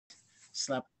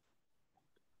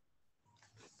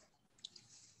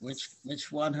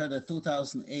which won her the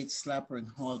 2008 Slapering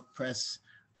Hol Press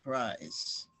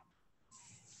Prize.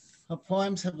 Her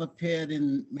poems have appeared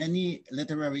in many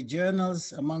literary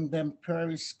journals, among them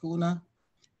Prairie Schooner,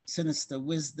 Sinister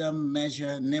Wisdom,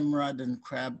 Measure, Nimrod, and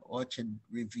Crab Orchard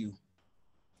Review.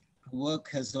 Her work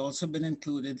has also been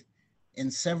included in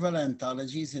several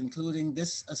anthologies, including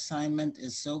This Assignment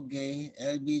is So Gay,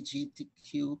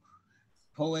 LGBTQ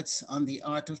Poets on the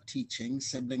Art of Teaching,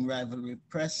 Sibling Rivalry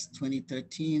Press,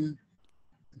 2013,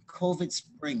 COVID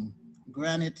Spring,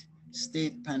 Granite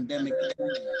State Pandemic,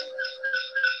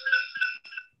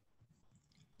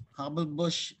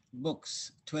 Hobblebush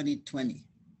Books, 2020,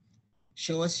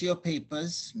 Show Us Your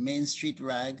Papers, Main Street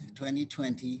Rag,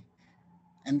 2020,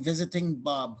 and Visiting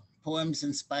Bob, Poems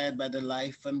Inspired by the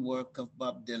Life and Work of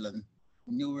Bob Dylan,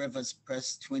 New Rivers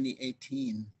Press,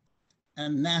 2018,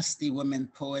 and Nasty Women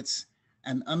Poets,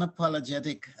 an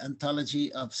unapologetic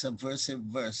anthology of subversive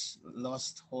verse,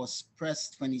 Lost Horse Press,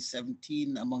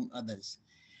 2017, among others.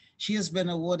 She has been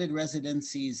awarded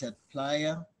residencies at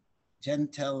Playa,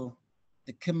 Gentel,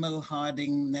 the Kimmel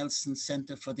Harding Nelson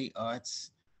Center for the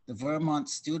Arts, the Vermont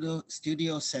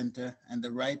Studio Center, and the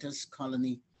Writers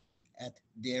Colony at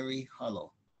Dairy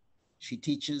Hollow. She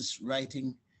teaches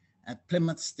writing at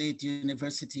Plymouth State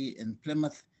University in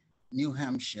Plymouth, New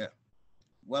Hampshire.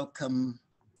 Welcome,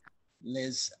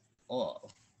 Liz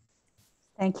All.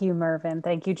 Thank you, Mervyn.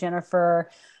 Thank you, Jennifer.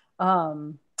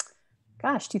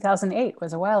 Gosh, 2008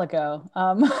 was a while ago.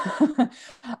 I'm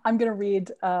going to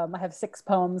read, I have 6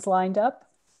 poems lined up.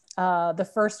 The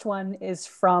first one is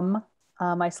from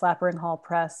my Slapering Hol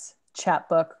Press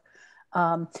chapbook.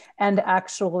 And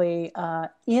actually,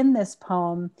 in this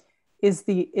poem is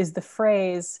the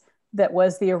phrase that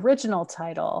was the original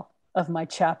title of my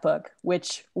chapbook,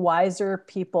 which wiser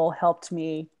people helped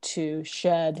me to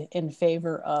shed in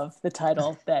favor of the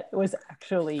title that was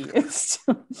actually used.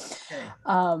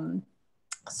 Okay.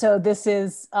 So this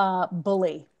is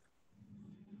Bully.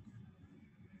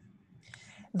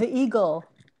 The eagle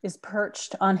is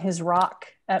perched on his rock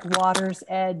at water's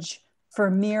edge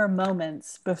for mere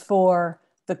moments before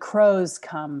the crows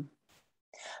come.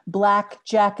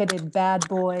 Black-jacketed bad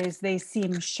boys, they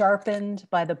seem sharpened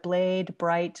by the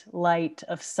blade-bright light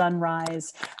of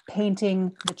sunrise,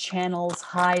 painting the channel's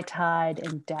high tide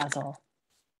and dazzle.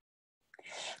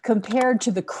 Compared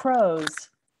to the crows,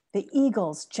 the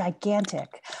eagle's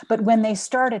gigantic, but when they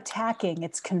start attacking,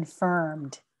 it's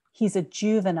confirmed. He's a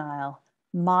juvenile,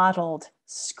 mottled,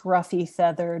 scruffy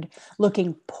feathered,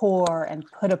 looking poor and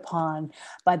put upon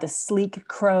by the sleek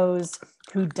crows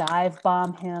who dive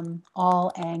bomb him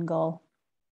all angle.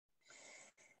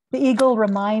 The eagle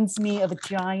reminds me of a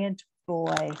giant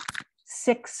boy,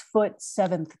 6-foot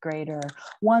 7th grader,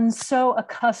 one so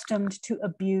accustomed to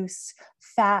abuse,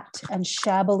 fat and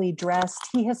shabbily dressed,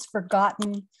 he has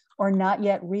forgotten or not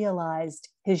yet realized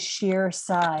his sheer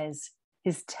size,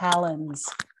 his talons,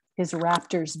 his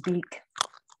raptor's beak.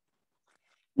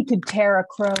 He could tear a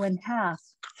crow in half,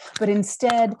 but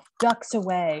instead ducks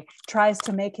away, tries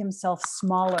to make himself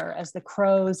smaller as the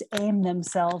crows aim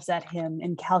themselves at him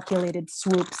in calculated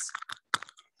swoops.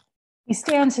 He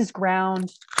stands his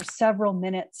ground for several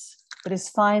minutes, but is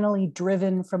finally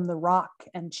driven from the rock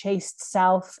and chased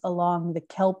south along the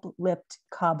kelp-lipped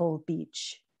cobble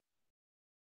beach.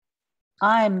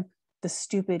 I'm the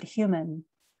stupid human,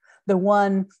 the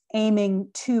one aiming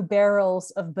 2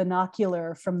 barrels of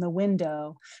binocular from the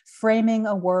window, framing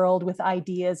a world with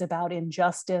ideas about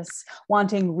injustice,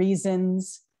 wanting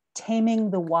reasons,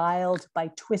 taming the wild by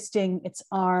twisting its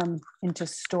arm into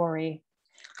story,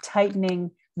 tightening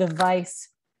the vice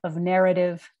of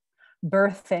narrative,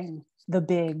 birthing the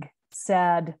big,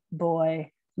 sad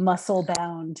boy,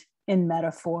 muscle-bound in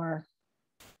metaphor.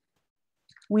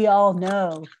 We all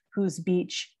know whose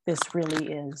beach this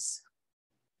really is.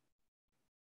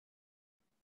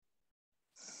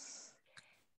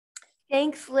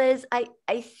 Thanks, Liz.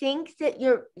 I think that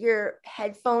your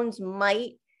headphones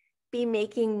might be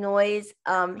making noise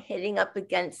hitting up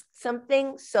against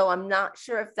something. So I'm not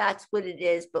sure if that's what it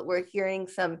is, but we're hearing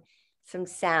some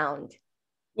sound.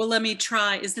 Well, let me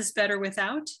try. Is this better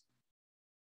without?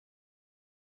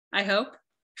 I hope.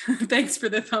 Thanks for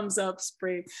the thumbs up,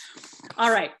 Spree.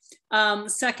 All right,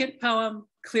 second poem,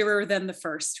 clearer than the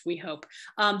first, we hope.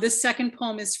 This second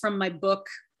poem is from my book,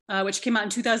 which came out in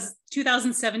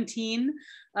 2017,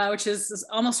 which is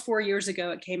almost 4 years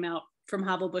ago. It came out from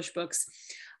Hobblebush Books.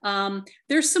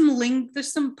 There's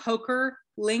some poker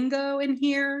lingo in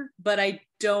here, but I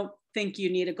don't think you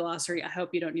need a glossary. I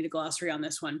hope you don't need a glossary on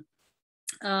this one.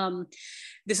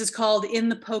 This is called In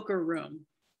the Poker Room.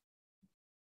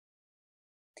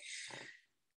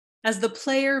 As the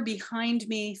player behind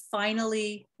me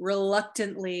finally,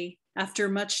 reluctantly, after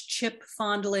much chip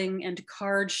fondling and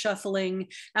card shuffling,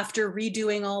 after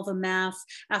redoing all the math,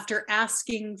 after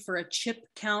asking for a chip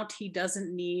count he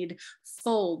doesn't need,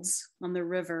 folds on the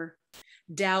river,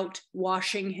 doubt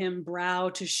washing him brow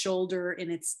to shoulder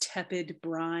in its tepid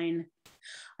brine.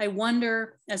 I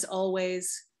wonder, as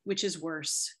always, which is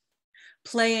worse,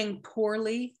 playing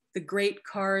poorly the great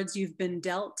cards you've been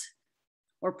dealt,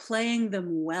 or playing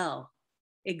them well,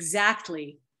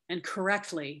 exactly and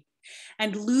correctly,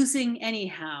 and losing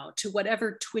anyhow to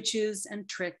whatever twitches and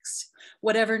tricks,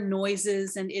 whatever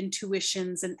noises and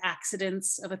intuitions and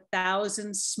accidents of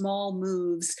 1,000 small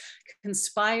moves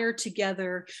conspire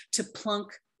together to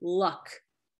plunk luck,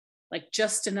 like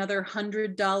just another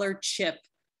 $100 chip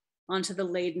onto the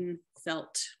laden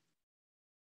felt.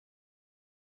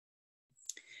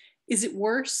 Is it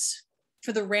worse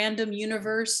for the random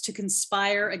universe to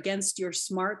conspire against your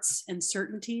smarts and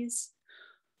certainties?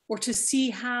 Or to see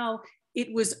how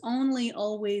it was only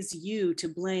always you to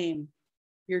blame,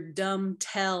 your dumb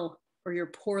tell or your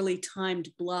poorly timed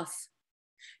bluff,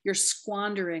 your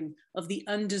squandering of the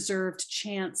undeserved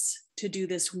chance to do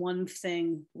this one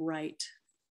thing right?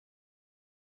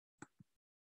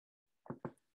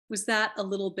 Was that a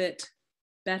little bit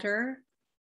better?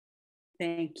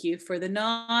 Thank you for the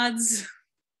nods.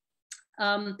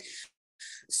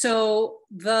 So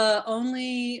the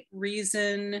only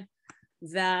reason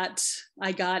that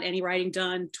I got any writing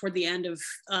done toward the end of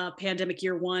pandemic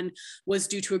year 1 was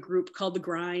due to a group called The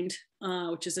Grind,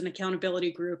 which is an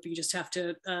accountability group. You just have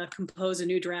to compose a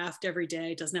new draft every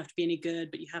day. It doesn't have to be any good,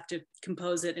 but you have to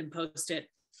compose it and post it.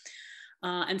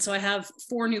 And so I have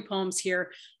 4 new poems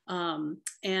here,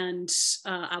 and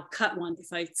I'll cut one if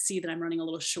I see that I'm running a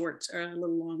little short or a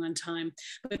little long on time.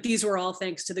 But these were all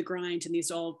thanks to The Grind, and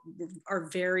these all are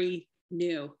very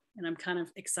new, and I'm kind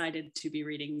of excited to be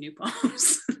reading new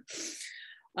poems.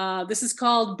 This is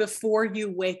called Before You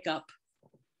Wake Up.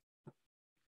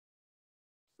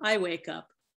 I wake up.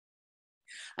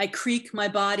 I creak my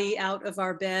body out of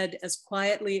our bed as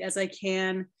quietly as I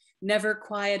can, never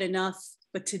quiet enough.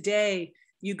 But today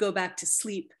you go back to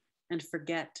sleep and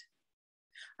forget.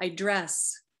 I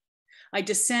dress. I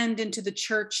descend into the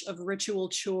church of ritual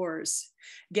chores,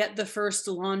 get the first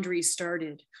laundry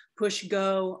started, push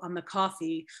go on the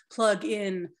coffee, plug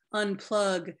in,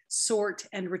 unplug, sort,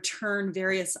 and return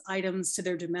various items to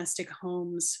their domestic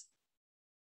homes.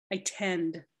 I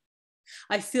tend.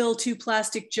 I fill 2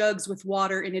 plastic jugs with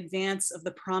water in advance of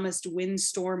the promised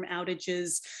windstorm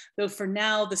outages, though for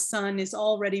now the sun is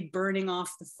already burning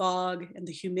off the fog and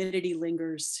the humidity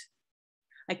lingers.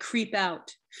 I creep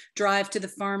out, drive to the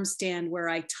farm stand where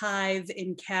I tithe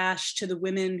in cash to the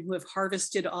women who have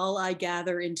harvested all I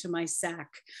gather into my sack.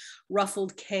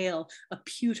 Ruffled kale, a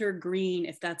pewter green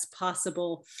if that's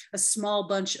possible, a small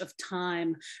bunch of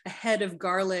thyme, a head of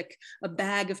garlic, a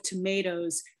bag of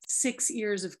tomatoes, 6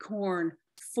 ears of corn,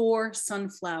 4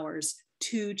 sunflowers,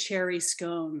 2 cherry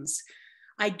scones.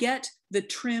 I get the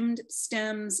trimmed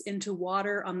stems into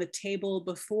water on the table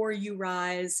before you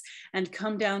rise and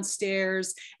come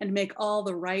downstairs and make all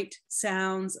the right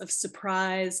sounds of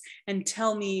surprise and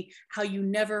tell me how you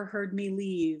never heard me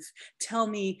leave. Tell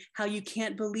me how you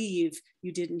can't believe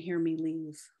you didn't hear me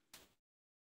leave.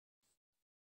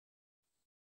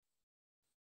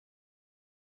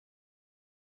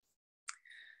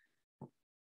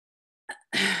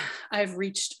 I've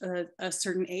reached a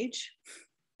certain age,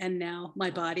 and now my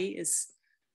body is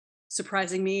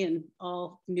surprising me in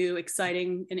all new,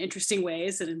 exciting, and interesting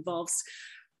ways. It involves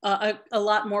a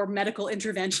lot more medical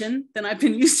intervention than I've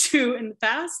been used to in the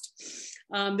past.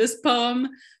 This poem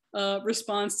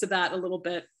responds to that a little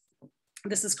bit.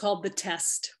 This is called The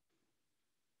Test.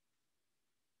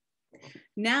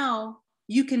 Now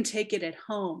you can take it at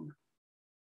home.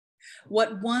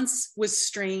 What once was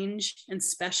strange and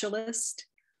specialist,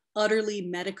 utterly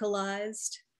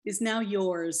medicalized, is now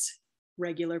yours,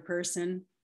 regular person,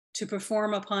 to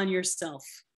perform upon yourself,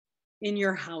 in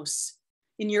your house,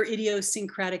 in your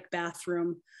idiosyncratic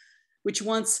bathroom, which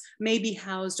once maybe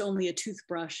housed only a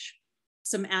toothbrush,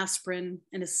 some aspirin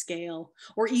and a scale,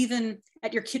 or even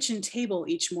at your kitchen table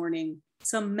each morning,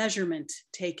 some measurement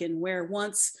taken where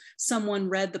once someone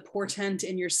read the portent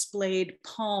in your splayed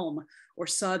palm or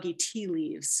soggy tea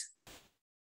leaves.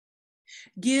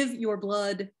 Give your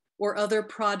blood or other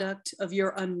product of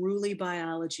your unruly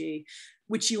biology,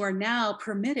 which you are now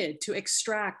permitted to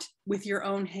extract with your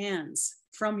own hands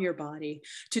from your body,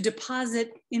 to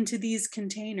deposit into these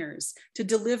containers, to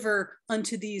deliver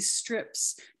unto these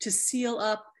strips, to seal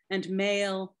up and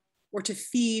mail or to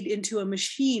feed into a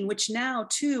machine, which now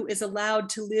too is allowed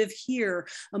to live here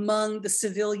among the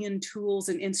civilian tools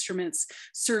and instruments,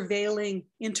 surveilling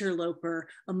interloper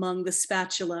among the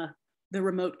spatula, the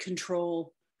remote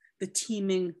control, the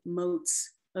teeming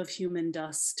motes of human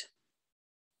dust.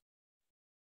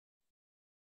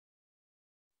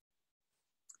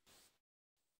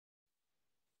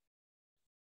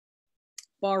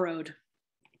 Borrowed.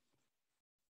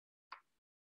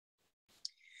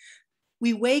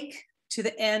 We wake to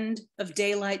the end of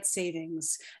daylight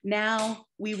savings. Now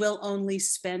we will only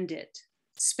spend it.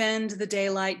 Spend the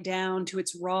daylight down to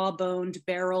its raw-boned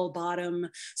barrel bottom,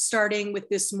 starting with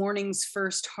this morning's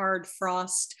first hard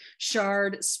frost,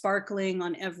 shard sparkling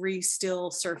on every still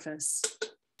surface.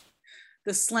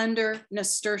 The slender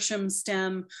nasturtium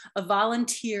stem, a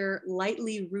volunteer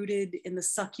lightly rooted in the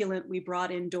succulent we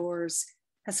brought indoors,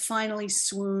 has finally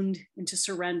swooned into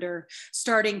surrender,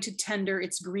 starting to tender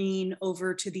its green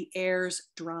over to the air's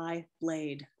dry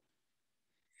blade.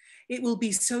 It will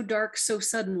be so dark so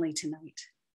suddenly tonight.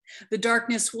 The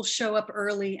darkness will show up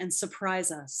early and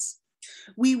surprise us.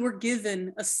 We were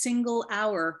given a single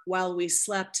hour while we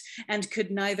slept and could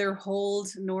neither hold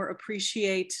nor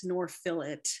appreciate nor fill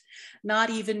it, not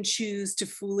even choose to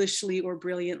foolishly or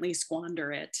brilliantly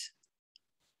squander it.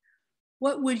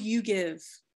 What would you give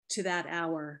to that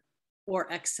hour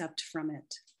or accept from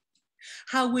it?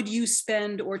 How would you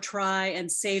spend or try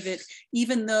and save it,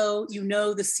 even though you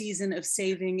know the season of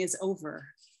saving is over?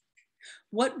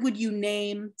 What would you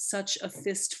name such a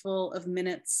fistful of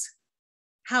minutes?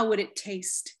 How would it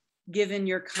taste, given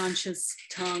your conscious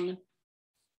tongue?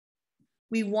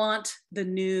 We want the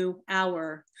new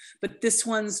hour, but this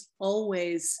one's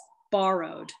always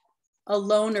borrowed. A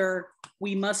loaner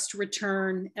we must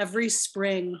return every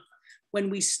spring when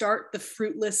we start the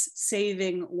fruitless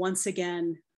saving once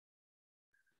again.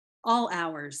 All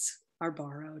hours are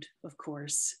borrowed, of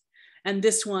course, and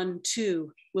this one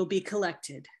too will be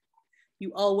collected.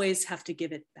 You always have to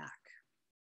give it back.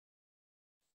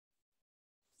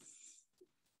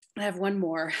 I have one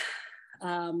more,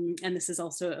 and this is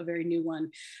also a very new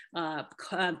one.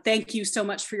 Thank you so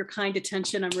much for your kind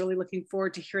attention. I'm really looking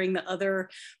forward to hearing the other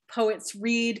poets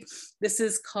read. This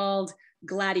is called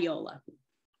Gladiola.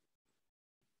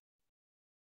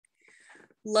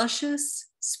 Luscious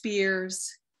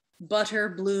spears, butter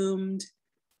bloomed,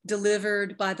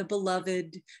 delivered by the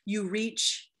beloved, you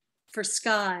reach for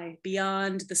sky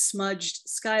beyond the smudged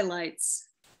skylights.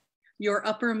 Your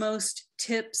uppermost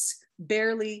tips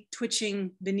barely twitching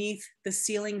beneath the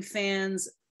ceiling fan's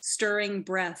stirring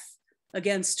breath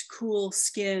against cool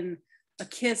skin, a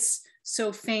kiss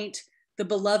so faint the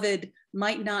beloved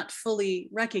might not fully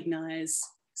recognize,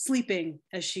 sleeping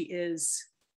as she is,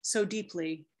 so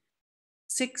deeply.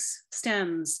 6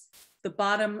 stems, the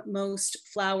bottommost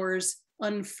flowers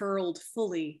unfurled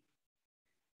fully.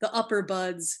 The upper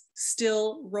buds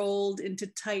still rolled into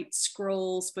tight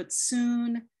scrolls, but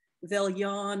soon they'll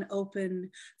yawn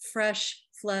open, fresh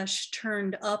flesh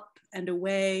turned up and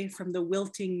away from the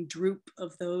wilting droop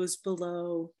of those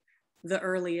below, the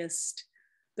earliest,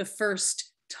 the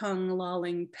first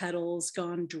tongue-lolling petals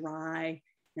gone dry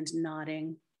and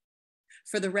nodding.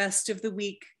 For the rest of the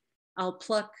week, I'll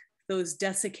pluck those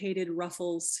desiccated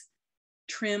ruffles,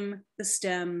 trim the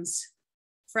stems,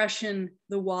 freshen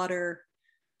the water,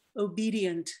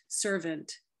 obedient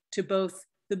servant to both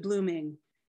the blooming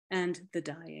and the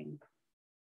dying.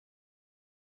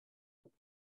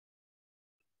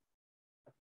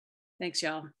 Thanks,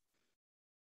 y'all.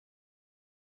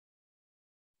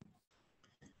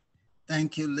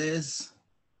 Thank you, Liz.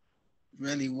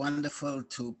 Really wonderful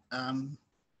to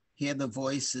hear the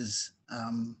voices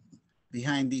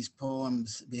behind these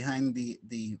poems, behind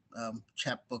the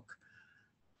chapbook,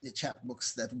 the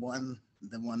chapbooks that won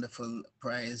the wonderful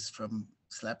prize from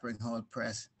Slapering Hol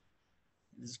Press.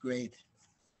 It's great.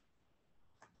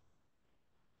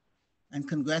 And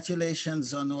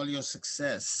congratulations on all your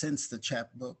success since the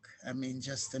chapbook. I mean,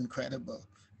 just incredible.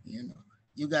 You know,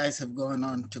 you guys have gone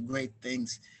on to great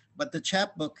things, but the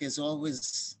chapbook is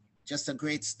always just a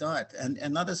great start and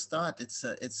another start. It's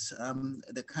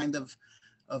the kind of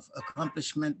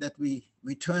accomplishment that we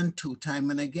return to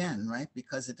time and again, right?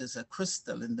 Because it is a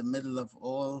crystal in the middle of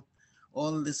all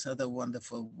this other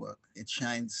wonderful work. It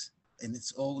shines in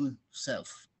its own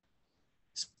self.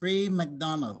 Spree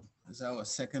MacDonald is our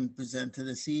second presenter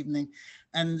this evening.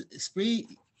 And Spree,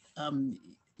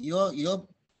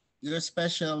 you're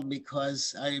special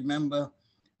because I remember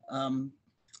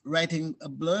writing a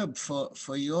blurb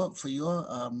for your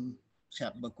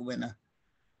chapbook winner.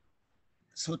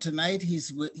 So tonight he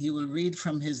will read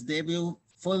from his debut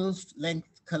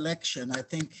full-length collection. I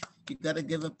think You got to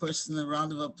give a person a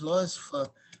round of applause for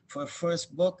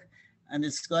first book. And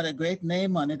it's got a great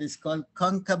name on it. It's called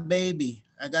Konkababy.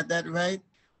 I got that right?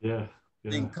 Yeah.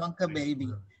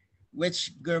 Konkababy,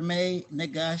 which Ghirmai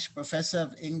Negash, professor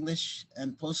of English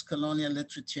and Postcolonial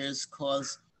Literatures,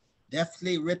 calls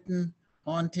deftly written,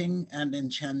 haunting, and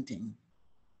enchanting.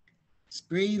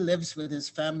 Spree lives with his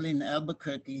family in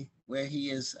Albuquerque, where he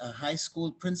is a high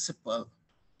school principal.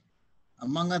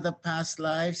 Among other past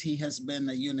lives, he has been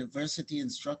a university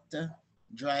instructor,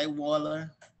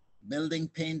 drywaller, building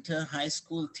painter, high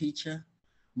school teacher,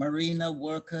 marina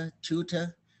worker,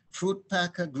 tutor, fruit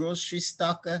packer, grocery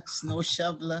stocker, snow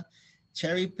shoveler,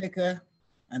 cherry picker,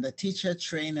 and a teacher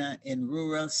trainer in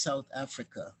rural South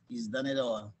Africa. He's done it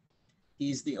all.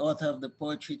 He's the author of the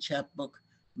poetry chapbook,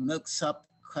 Milksop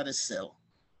Codicil,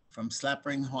 from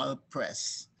Slapering Hol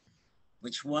Press,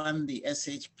 which won the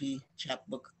SHP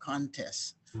chapbook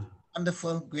contest.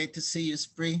 Wonderful, great to see you,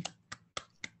 Spree.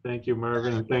 Thank you,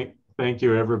 Marvin, and thank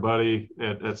you everybody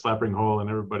at Slapering Hol and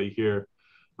everybody here.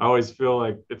 I always feel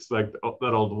like it's like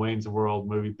that old Wayne's World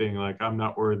movie thing, like I'm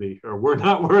not worthy, or we're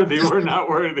not worthy, we're not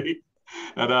worthy.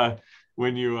 And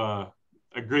when you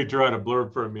agreed to write a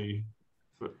blurb for me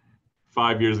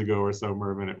 5 years ago or so,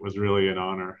 Mervyn, it was really an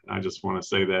honor. I just want to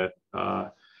say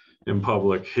that in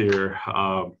public here.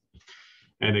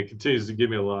 And it continues to give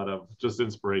me a lot of just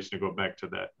inspiration to go back to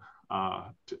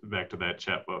that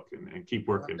chapbook and keep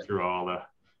working through all the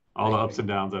ups and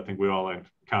downs I think we all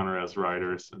encounter as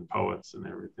writers and poets and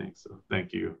everything. So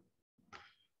thank you.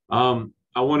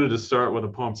 I wanted to start with a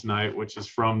poem tonight, which is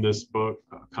from this book,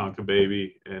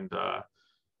 Konkababy, and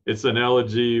it's an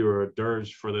elegy or a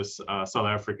dirge for this South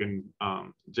African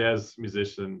jazz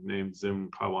musician named Zheng,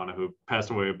 who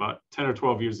passed away about 10 or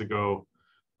 12 years ago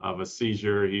of a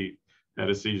seizure. He had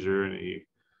a seizure and he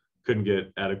couldn't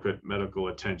get adequate medical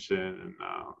attention,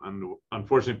 and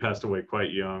unfortunately passed away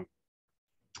quite young.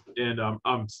 And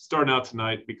I'm starting out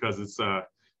tonight because it's a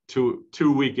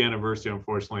two-week anniversary,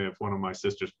 unfortunately, of one of my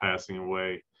sisters passing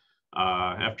away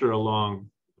after a long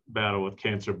battle with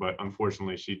cancer, but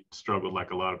unfortunately she struggled,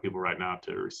 like a lot of people right now,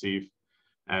 to receive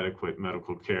adequate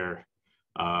medical care.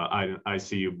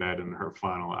 ICU bed in her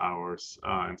final hours.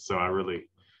 And so I really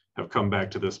have come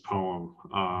back to this poem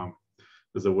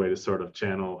as a way to sort of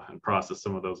channel and process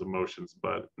some of those emotions,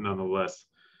 but nonetheless,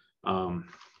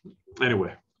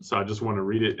 anyway, so I just want to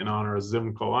read it in honor of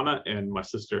Zheng and my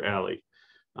sister Allie.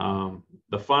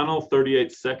 The final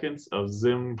 38 seconds of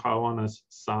Zheng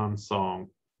San song.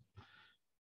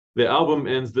 The album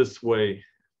ends this way.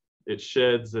 It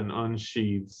sheds and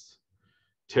unsheathes,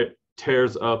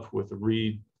 tears up with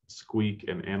reed squeak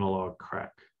and analog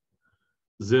crack.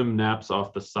 Zim naps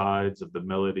off the sides of the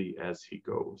melody as he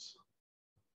goes.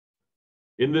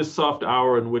 In this soft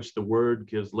hour in which the word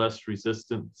gives less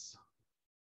resistance,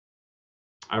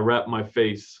 I wrap my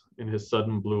face in his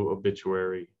sudden blue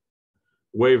obituary,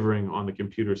 wavering on the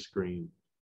computer screen.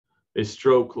 A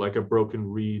stroke like a broken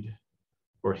reed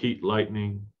or heat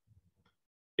lightning.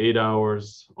 8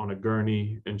 hours on a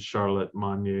gurney in Charlotte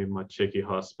Manye Macheki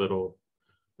Hospital,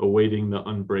 awaiting the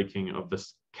unbreaking of the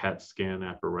CAT scan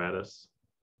apparatus.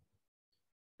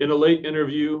 In a late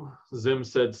interview, Zim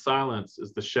said silence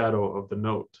is the shadow of the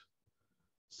note,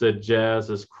 said jazz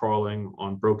is crawling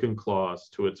on broken claws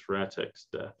to its Ratek's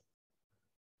death,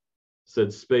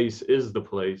 said space is the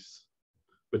place,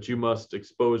 but you must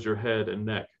expose your head and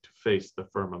neck to face the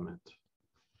firmament.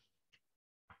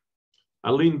 I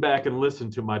lean back and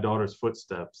listen to my daughter's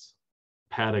footsteps,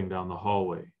 padding down the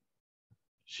hallway.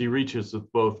 She reaches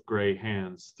with both gray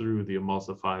hands through the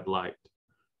emulsified light,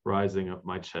 rising up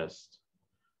my chest.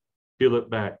 Peel it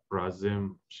back,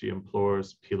 Brazim, she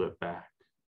implores, peel it back.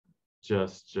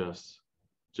 Just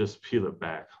peel it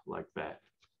back like that.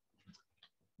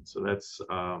 So that's,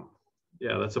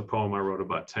 that's a poem I wrote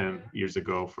about 10 years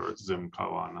ago for Zim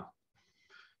Kawana.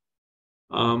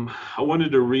 I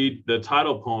wanted to read the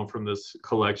title poem from this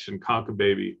collection,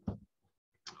 Konkababy.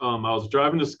 I was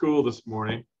driving to school this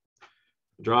morning,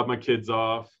 dropped my kids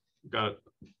off, got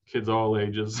kids all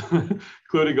ages,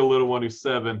 including a little one who's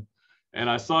 7. And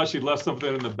I saw she left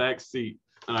something in the back seat,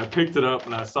 and I picked it up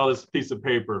and I saw this piece of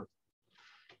paper,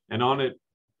 and on it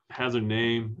has her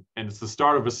name, and it's the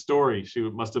start of a story she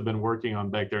must have been working on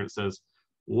back there. It says,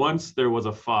 once there was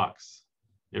a fox,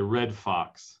 a red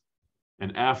fox,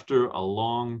 and after a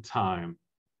long time,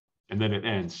 and then it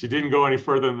ends. She didn't go any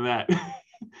further than that.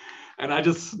 And I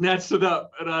just snatched it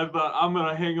up and I thought, I'm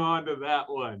gonna hang on to that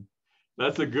one.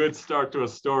 That's a good start to a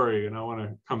story, and I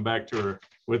wanna come back to her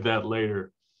with that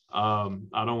later. I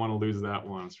don't wanna lose that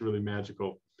one, it's really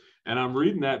magical. And I'm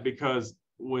reading that because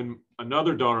when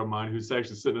another daughter of mine, who's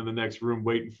actually sitting in the next room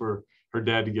waiting for her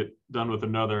dad to get done with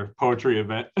another poetry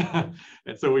event,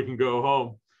 and so we can go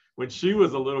home. When she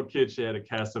was a little kid, she had a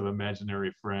cast of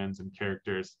imaginary friends and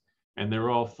characters, and they were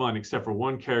all fun except for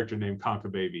one character named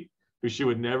Konkababy, who she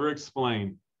would never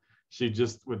explain. She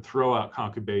just would throw out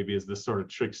Konkababy as this sort of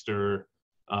trickster,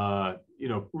 you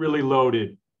know, really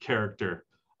loaded character,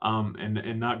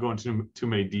 and not go into too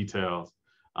many details.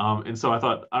 And so I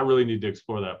thought I really need to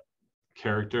explore that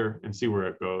character and see where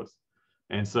it goes.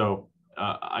 And so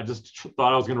I just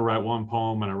thought I was going to write one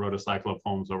poem, and I wrote a cycle of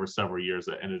poems over several years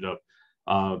that ended up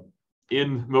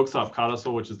in Milksop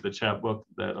Codicil, which is the chapbook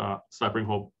that Slapering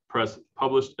Hol Press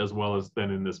published, as well as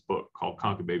then in this book called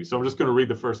Konkababy. So I'm just going to read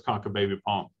the first Konkababy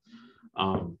poem.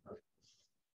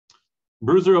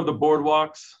 Bruiser of the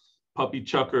boardwalks, puppy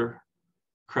chucker,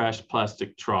 crashed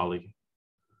plastic trolley.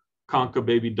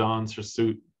 Konkababy dons her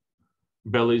suit,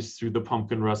 bellies through the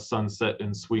pumpkin rust sunset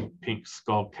in sweet pink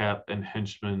skull cap and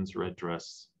henchman's red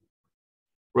dress.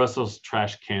 Rustles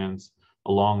trash cans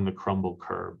along the crumble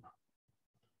curb.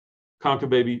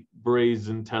 Konkababy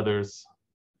brazen tethers,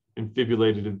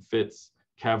 infibulated in fits,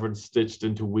 caverns stitched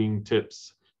into wing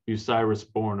tips, Bucyrus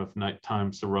born of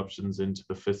nighttime eruptions into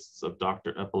the fists of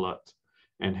Dr. Epaulet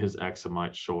and his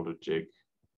axamite shoulder jig.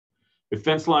 A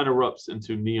fence line erupts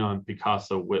into neon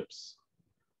Picasso whips.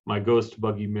 My ghost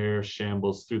buggy mare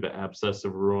shambles through the abscess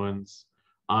of ruins,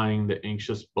 eyeing the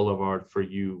anxious boulevard for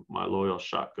you, my loyal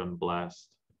shotgun blast,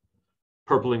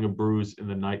 purpling a bruise in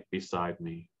the night beside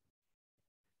me.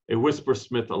 A whisper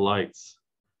smith alights.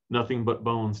 Nothing but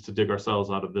bones to dig ourselves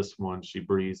out of this one, she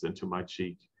breathes into my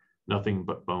cheek. Nothing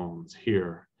but bones.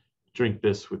 Here, drink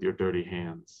this with your dirty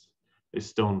hands. A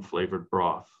stone-flavored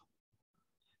broth.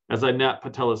 As I nap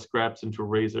patella scraps into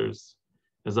razors,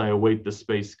 as I await the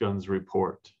space gun's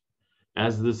report,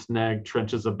 as this nag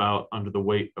trenches about under the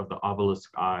weight of the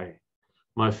obelisk eye,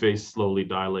 my face slowly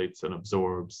dilates and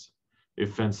absorbs. A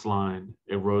fence line,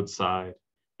 a roadside,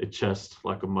 a chest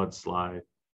like a mudslide.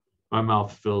 My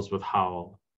mouth fills with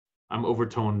howl. I'm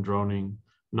overtone droning,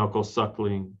 knuckle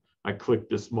suckling. I click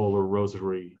this molar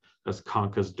rosary as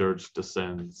Konka's dirge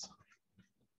descends.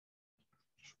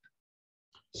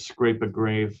 Scrape a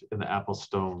grave in the apple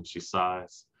stone, she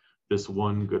sighs. This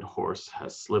one good horse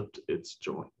has slipped its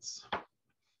joints.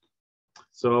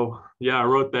 So yeah, I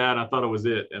wrote that. I thought it was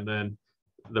it. And then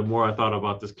the more I thought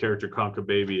about this character,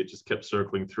 Konkababy, it just kept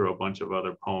circling through a bunch of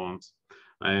other poems.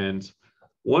 And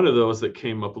one of those that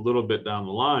came up a little bit down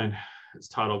the line is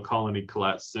titled Colony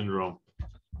Collapse Syndrome.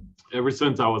 Ever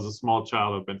since I was a small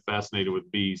child, I've been fascinated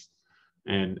with bees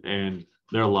and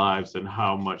their lives and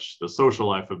how much the social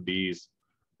life of bees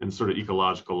and sort of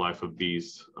ecological life of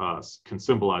bees can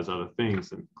symbolize other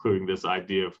things, including this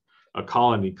idea of a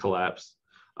colony collapse.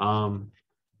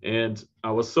 And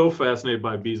I was so fascinated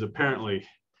by bees. Apparently,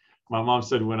 my mom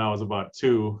said when I was about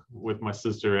 2 with my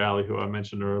sister, Allie, who I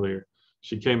mentioned earlier,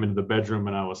 she came into the bedroom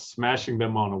and I was smashing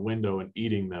them on a window and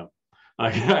eating them.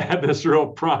 Like I had this real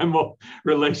primal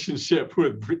relationship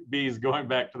with bees going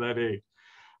back to that age.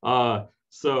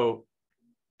 So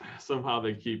somehow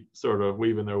they keep sort of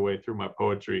weaving their way through my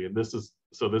poetry. And this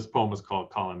poem is called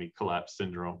Colony Collapse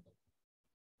Syndrome.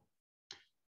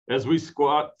 As we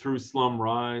squat through slum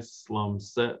rise, slum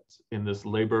set in this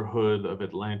laborhood of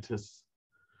Atlantis,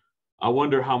 I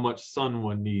wonder how much sun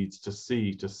one needs to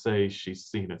see to say she's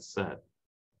seen it set.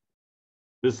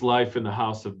 This life in the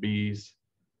house of bees,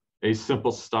 a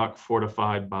simple stock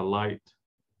fortified by light.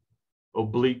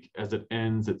 Oblique as it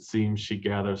ends, it seems she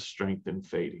gathers strength in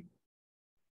fading.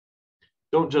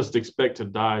 Don't just expect to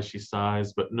die, she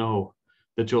sighs, but know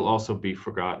that you'll also be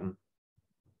forgotten.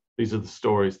 These are the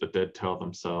stories the dead tell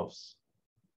themselves.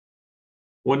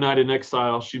 One night in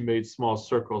exile, she made small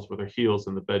circles with her heels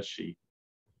in the bedsheet.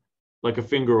 Like a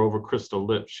finger over crystal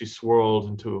lips, she swirled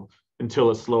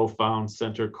until a slow found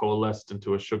center coalesced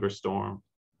into a sugar storm,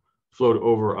 flowed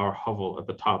over our hovel at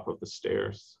the top of the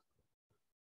stairs.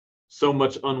 So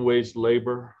much unwaged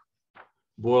labor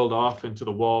boiled off into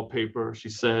the wallpaper. She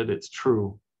said, it's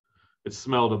true. It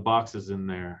smelled of boxes in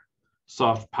there,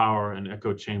 soft power and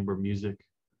echo chamber music,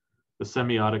 the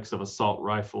semiotics of assault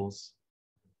rifles,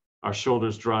 our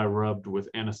shoulders dry rubbed with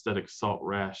anesthetic salt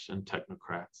rash and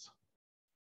technocrats.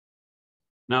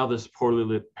 Now this poorly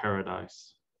lit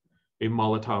paradise, a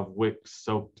Molotov wick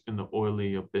soaked in the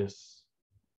oily abyss.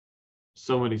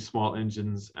 So many small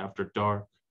engines after dark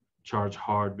charge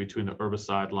hard between the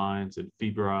herbicide lines in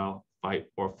febrile fight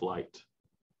or flight.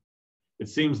 It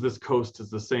seems this coast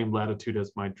is the same latitude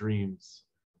as my dreams.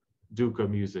 Duca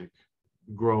music,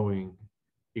 growing,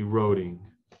 eroding.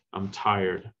 I'm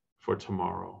tired for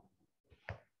tomorrow.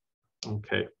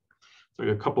 Okay, so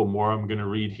a couple more I'm gonna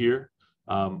read here.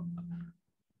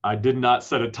 I did not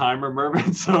set a timer,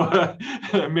 Mervyn, so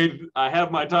I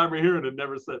have my timer here and it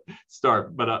never said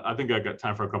start, but I think I got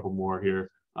time for a couple more here.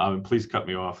 And please cut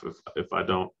me off if I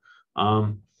don't.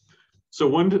 So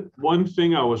one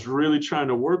thing I was really trying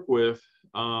to work with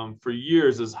for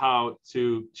years is how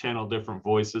to channel different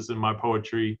voices in my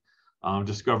poetry,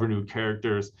 discover new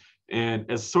characters. And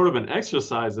as sort of an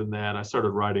exercise in that, I started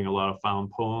writing a lot of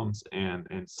found poems and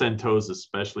centos,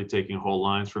 especially taking whole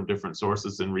lines from different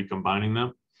sources and recombining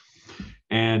them.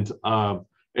 And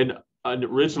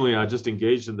originally I just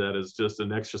engaged in that as just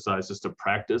an exercise, just to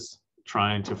practice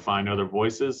trying to find other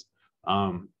voices.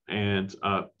 But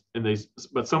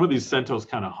some of these centos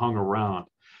kind of hung around,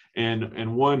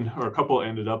 and one or a couple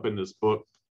ended up in this book.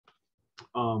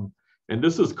 And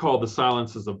this is called The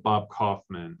Silences of Bob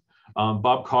Kaufman.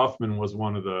 Bob Kaufman was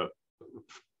one of the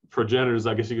progenitors,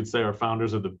 I guess you could say, or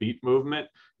founders of the beat movement.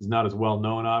 He's not as well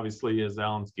known, obviously, as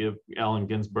Allen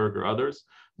Ginsberg or others,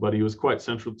 but he was quite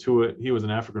central to it. He was an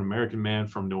African-American man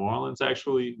from New Orleans,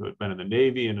 actually, who had been in the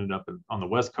Navy, ended up on the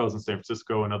West Coast in San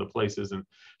Francisco and other places. And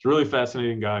he's a really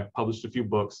fascinating guy, published a few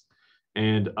books.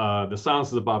 And The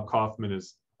Silences of Bob Kaufman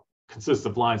consists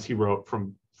of lines he wrote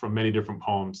from many different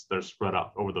poems that are spread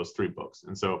out over those 3 books.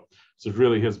 And so it's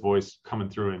really his voice coming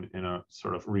through in a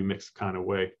sort of remixed kind of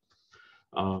way.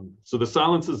 So The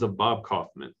Silences of Bob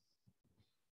Kaufman.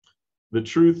 The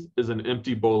truth is an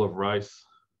empty bowl of rice.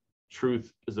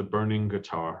 Truth is a burning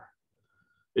guitar.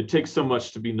 It takes so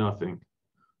much to be nothing.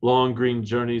 Long green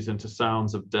journeys into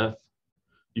sounds of death.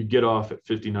 You get off at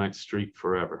 59th Street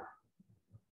forever.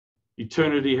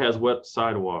 Eternity has wet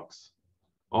sidewalks.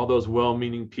 All those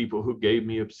well-meaning people who gave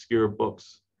me obscure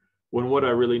books when what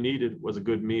I really needed was a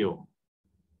good meal.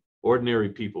 Ordinary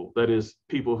people, that is,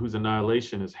 people whose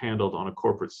annihilation is handled on a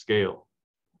corporate scale.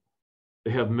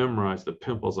 They have memorized the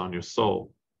pimples on your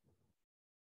soul.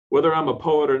 Whether I'm a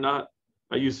poet or not,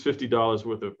 I use $50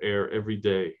 worth of air every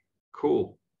day.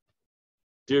 Cool.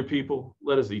 Dear people,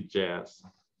 let us eat jazz.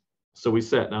 So we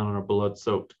sat down in our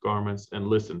blood-soaked garments and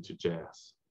listened to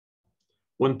jazz.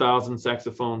 1,000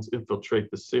 saxophones infiltrate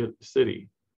the city.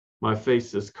 My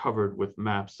face is covered with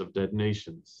maps of dead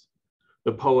nations.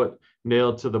 The poet,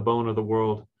 nailed to the bone of the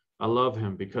world, I love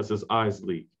him because his eyes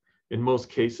leak. In most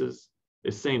cases,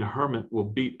 a sane hermit will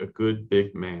beat a good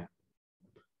big man.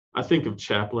 I think of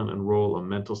Chaplin and roll a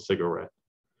mental cigarette.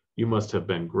 You must have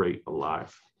been great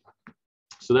alive.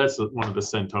 So that's one of the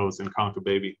centos in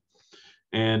Konkababy.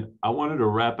 And I wanted to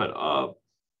wrap it up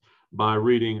by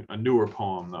reading a newer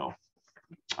poem, though.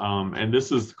 And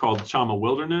this is called Chama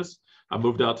Wilderness. I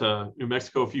moved out to New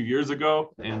Mexico a few years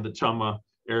ago, and the Chama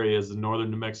area is in northern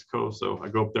New Mexico. So I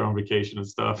go up there on vacation and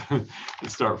stuff and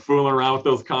start fooling around with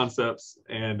those concepts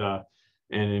and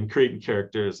in creating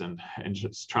characters and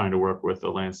just trying to work with the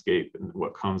landscape and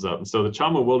what comes up. And so the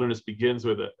Chama Wilderness begins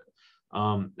with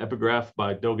an epigraph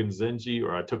by Dogen Zenji,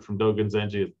 or I took from Dogen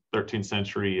Zenji, a 13th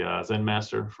century Zen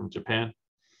master from Japan,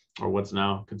 or what's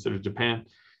now considered Japan.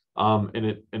 And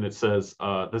it says,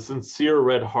 the sincere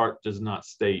red heart does not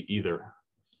stay either.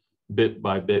 Bit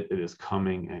by bit, it is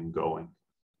coming and going.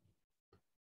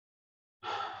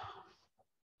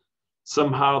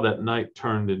 Somehow that night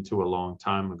turned into a long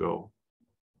time ago.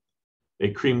 A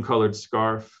cream-colored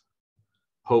scarf,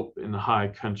 hope in the high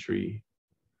country,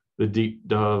 the deep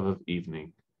dove of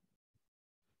evening.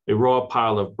 A raw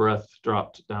pile of breath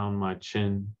dropped down my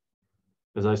chin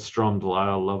as I strummed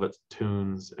Lyle Lovett's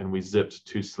tunes and we zipped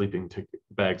 2 sleeping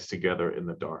bags together in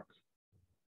the dark.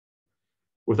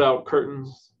 Without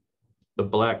curtains, the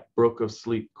black brook of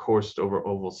sleep coursed over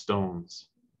oval stones.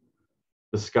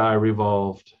 The sky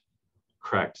revolved,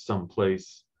 cracked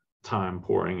someplace, time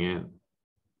pouring in.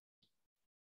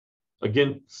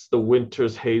 Against the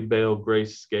winter's hay bale gray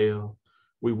scale,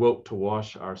 we woke to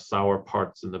wash our sour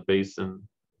parts in the basin,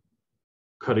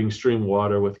 cutting stream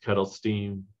water with kettle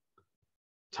steam,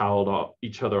 toweled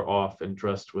each other off and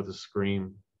dressed with a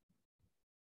scream.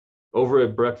 Over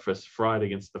at breakfast, fried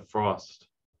against the frost,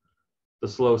 the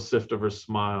slow sift of her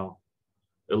smile,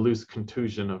 a loose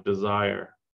contusion of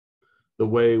desire. The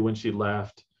way when she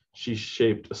laughed, she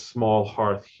shaped a small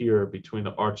hearth here between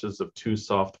the arches of 2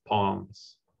 soft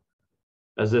palms,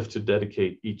 as if to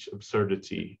dedicate each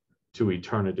absurdity to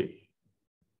eternity.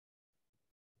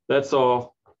 That's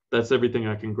all. That's everything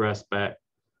I can grasp back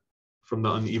from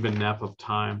the uneven nap of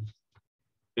time,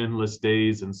 endless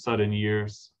days and sudden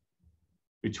years.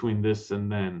 Between this and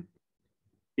then,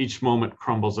 each moment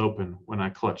crumbles open when I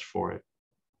clutch for it.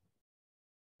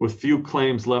 With few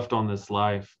claims left on this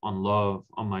life, on love,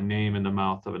 on my name in the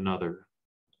mouth of another,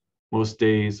 most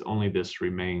days only this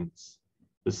remains,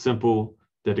 the simple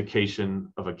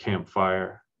dedication of a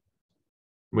campfire.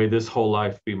 May this whole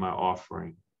life be my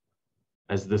offering,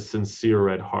 as this sincere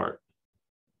red heart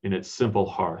in its simple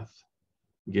hearth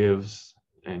gives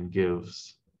and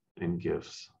gives and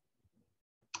gives.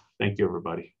 Thank you,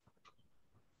 everybody.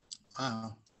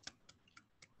 Wow.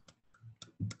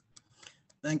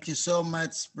 Thank you so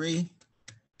much, Bree.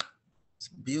 It's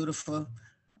beautiful.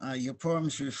 Your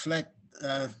poems reflect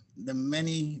the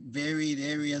many varied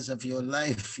areas of your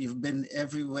life. You've been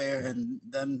everywhere and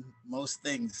done most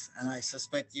things, and I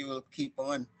suspect you will keep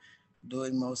on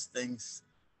doing most things.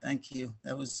 Thank you.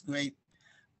 That was great.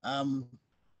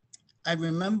 I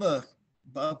remember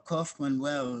Bob Kaufman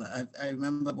well. I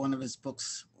remember one of his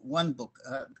books, one book,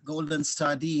 Golden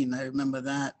Sardine. I remember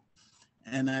that.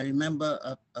 And I remember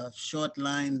a short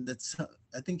line that's,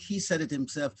 I think he said it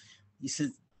himself. He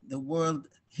said, the world,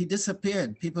 he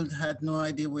disappeared. People had no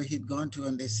idea where he'd gone to.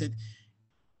 And they said,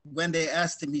 when they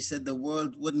asked him, he said, the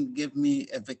world wouldn't give me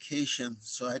a vacation,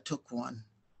 so I took one.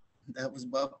 That was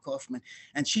Bob Kaufman.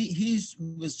 And he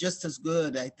was just as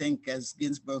good, I think, as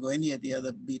Ginsberg or any of the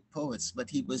other beat poets, but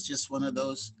he was just one of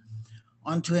those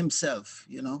unto himself,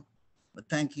 you know. But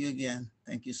thank you again.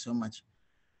 Thank you so much.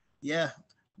 Yeah,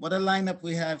 what a lineup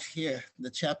we have here.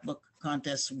 The chapbook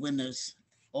contest winners,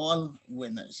 all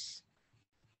winners.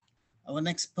 Our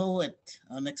next poet,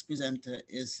 our next presenter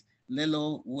is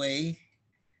Lillo Wei,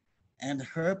 and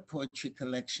her poetry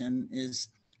collection is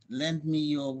Lend Me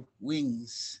Your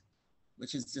Wings,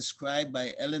 which is described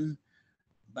by Ellen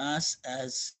Bass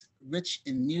as rich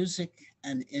in music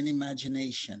and in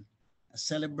imagination, a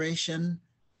celebration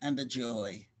and a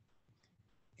joy.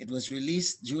 It was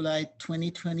released July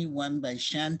 2021 by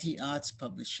Shanty Arts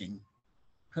Publishing.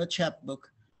 Her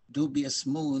chapbook, Dubious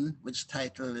Moon, which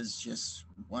title is just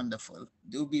wonderful,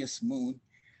 Dubious Moon,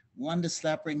 won the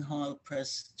Slapering Hol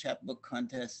Press chapbook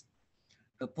contest.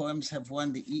 Her poems have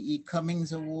won the E.E.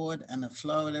 Cummings Award and a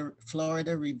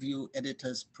Florida Review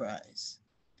Editor's Prize.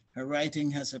 Her writing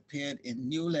has appeared in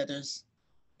New Letters,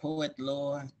 Poet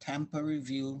Lore, Tampa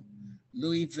Review,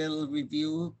 Louisville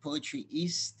Review, Poetry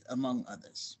East, among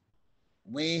others.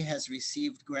 Wei has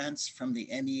received grants from the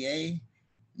NEA,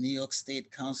 New York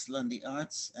State Council on the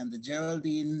Arts, and the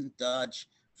Geraldine Dodge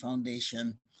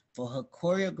Foundation for her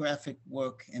choreographic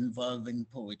work involving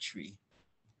poetry.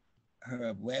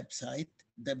 Her website,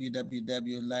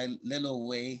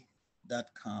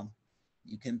 www.lilloway.com.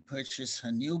 You can purchase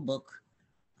her new book,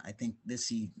 I think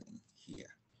this evening here.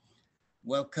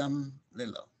 Welcome,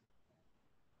 Lillo.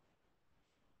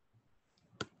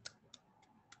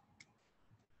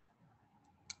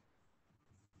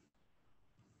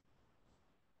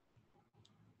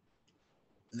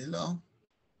 Lillo?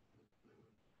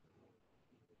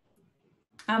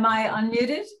 Am I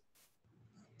unmuted?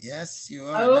 Yes, you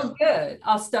are. Oh, now. Good.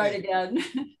 I'll start again.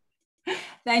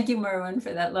 Thank you, Merwin,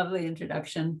 for that lovely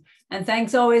introduction. And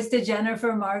thanks always to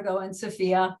Jennifer, Margot, and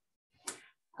Sophia.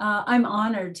 I'm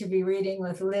honored to be reading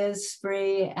with Liz,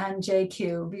 Spree, and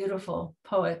JQ, beautiful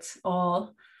poets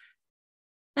all.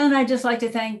 And I'd just like to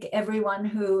thank everyone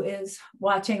who is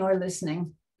watching or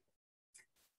listening.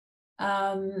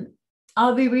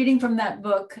 I'll be reading from that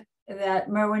book that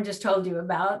Merwin just told you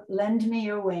about, Lend Me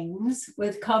Your Wings,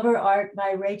 with cover art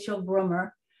by Rachel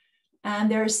Brummer. And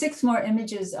there are 6 more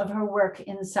images of her work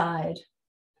inside.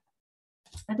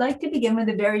 I'd like to begin with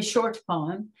a very short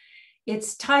poem.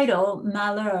 Its title,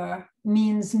 Malheur,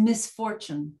 means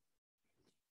misfortune.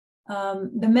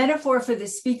 The metaphor for the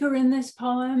speaker in this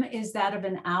poem is that of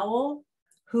an owl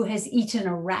who has eaten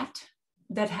a rat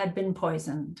that had been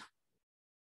poisoned.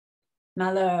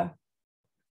 Malheur.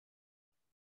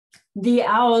 The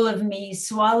owl of me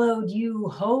swallowed you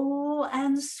whole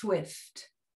and swift,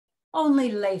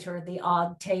 only later the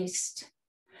odd taste.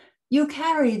 You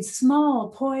carried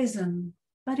small poison,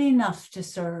 but enough to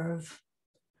serve.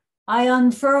 I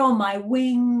unfurl my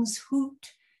wings,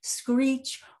 hoot,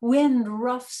 screech, wind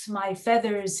roughs my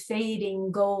feathers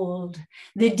fading gold.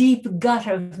 The deep gut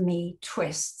of me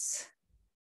twists.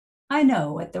 I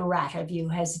know what the rat of you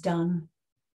has done.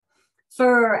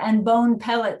 Fur and bone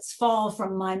pellets fall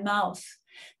from my mouth.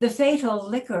 The fatal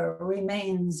liquor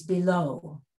remains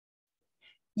below.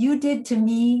 You did to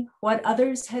me what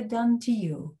others had done to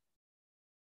you.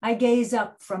 I gaze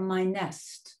up from my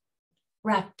nest.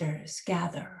 Raptors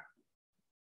gather.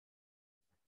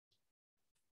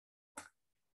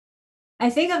 I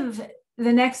think of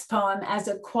the next poem as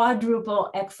a quadruple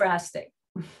ekphrastic.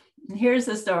 Here's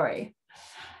the story.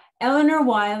 Eleanor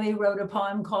Wiley wrote a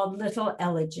poem called Little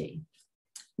Elegy.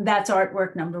 That's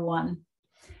artwork number 1.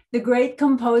 The great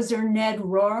composer Ned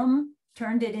Rorem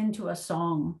turned it into a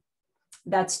song.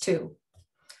 That's 2.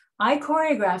 I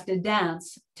choreographed a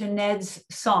dance to Ned's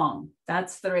song.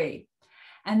 That's 3.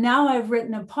 And now I've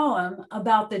written a poem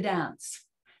about the dance.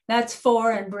 That's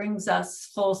 4 and brings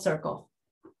us full circle.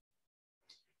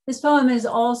 This poem is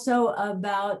also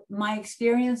about my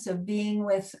experience of being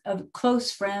with a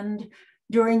close friend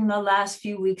during the last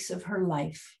few weeks of her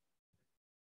life.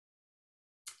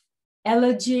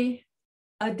 Elegy,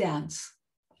 a dance.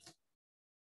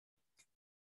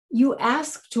 You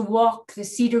ask to walk the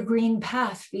cedar green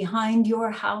path behind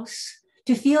your house,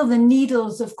 to feel the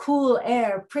needles of cool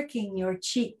air pricking your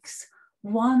cheeks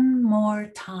one more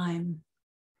time.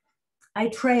 I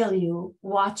trail you,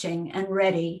 watching and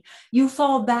ready. You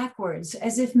fall backwards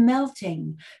as if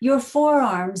melting. Your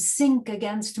forearms sink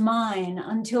against mine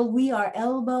until we are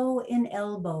elbow in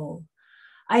elbow.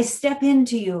 I step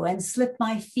into you and slip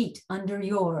my feet under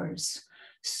yours.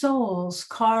 Soles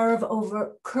curve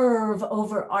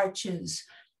over arches,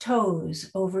 toes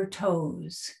over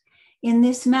toes. In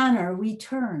this manner, we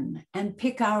turn and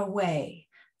pick our way,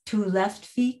 2 left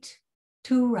feet,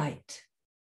 2 right.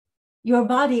 Your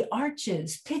body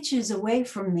arches, pitches away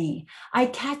from me. I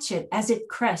catch it as it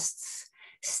crests,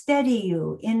 steady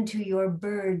you into your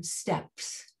bird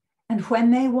steps, and when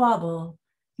they wobble,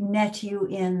 net you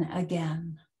in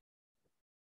again.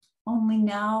 Only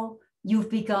now you've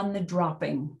begun the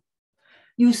dropping.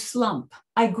 You slump,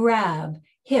 I grab,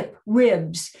 hip,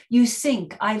 ribs. You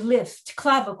sink, I lift,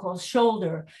 clavicle,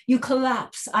 shoulder. You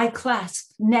collapse, I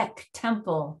clasp, neck,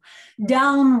 temple.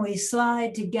 Down we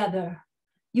slide together.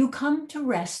 You come to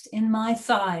rest in my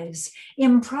thighs,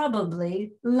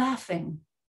 improbably laughing.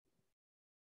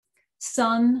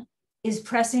 Sun is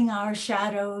pressing our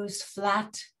shadows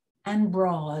flat and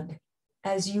broad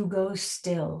as you go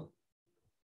still.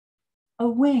 A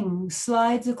wing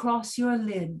slides across your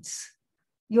lids.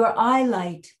 Your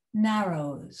eyelight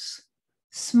narrows,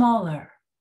 smaller,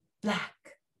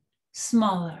 black,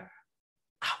 smaller,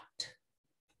 out.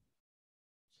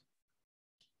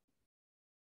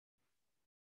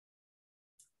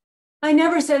 I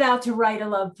never set out to write a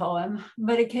love poem,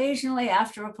 but occasionally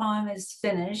after a poem is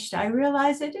finished, I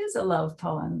realize it is a love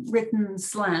poem written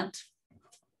slant.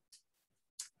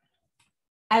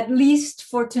 At least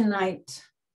for tonight,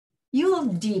 you'll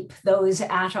deep those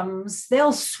atoms,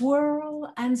 they'll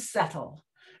swirl and settle.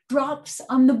 Drops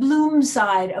on the bloom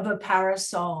side of a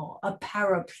parasol, a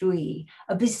parapluie,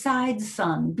 a beside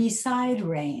sun, beside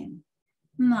rain,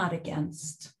 not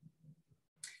against.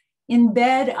 In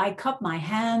bed, I cup my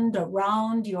hand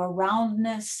around your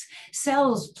roundness,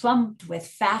 cells plumped with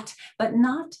fat, but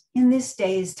not in this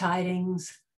day's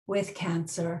tidings, with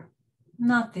cancer,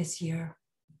 not this year.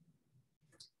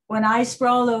 When I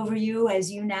sprawl over you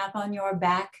as you nap on your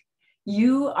back,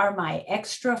 you are my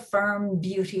extra firm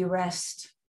beauty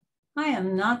rest. I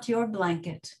am not your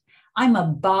blanket. I'm a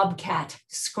bobcat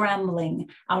scrambling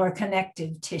our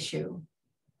connective tissue.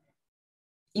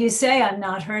 You say I'm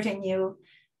not hurting you,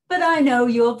 but I know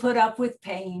you'll put up with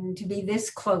pain to be this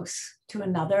close to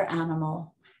another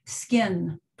animal,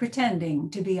 skin pretending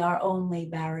to be our only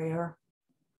barrier.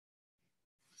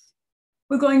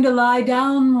 We're going to lie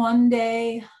down one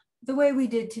day, the way we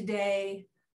did today,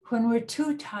 when we're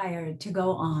too tired to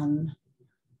go on.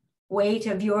 Weight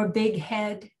of your big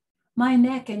head, my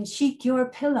neck and cheek your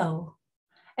pillow.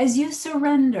 As you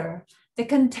surrender, the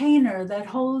container that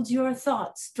holds your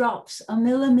thoughts drops a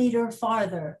millimeter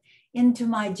farther into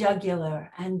my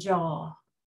jugular and jaw.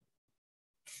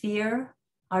 Fear,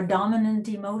 our dominant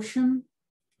emotion,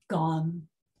 gone.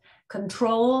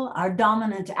 Control, our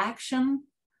dominant action,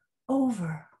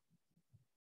 over.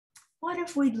 What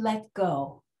if we'd let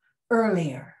go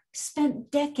earlier,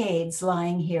 spent decades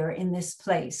lying here in this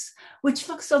place, which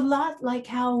looks a lot like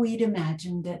how we'd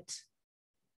imagined it?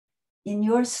 In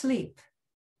your sleep,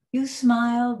 you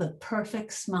smile the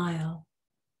perfect smile,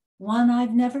 one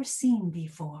I've never seen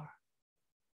before.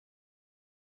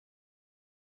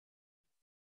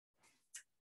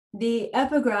 The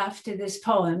epigraph to this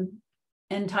poem,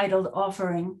 entitled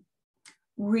Offering,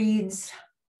 reads,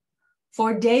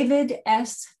 for David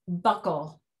S.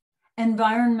 Buckle,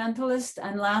 environmentalist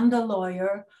and Lambda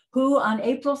lawyer, who on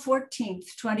April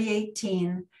 14th,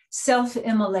 2018,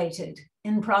 self-immolated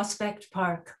in Prospect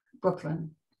Park,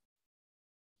 Brooklyn.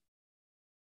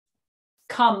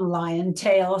 Come, lion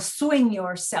tail, swing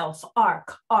yourself,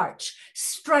 arc, arch,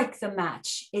 strike the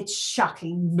match, its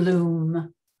shocking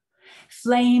bloom.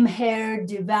 Flame-haired,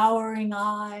 devouring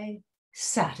eye,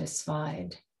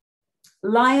 satisfied.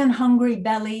 Lion-hungry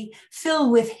belly,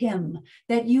 fill with him,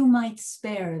 that you might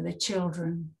spare the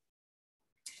children.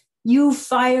 You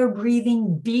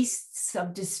fire-breathing beasts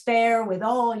of despair, with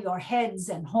all your heads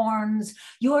and horns,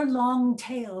 your long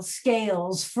tail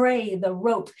scales fray the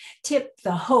rope, tip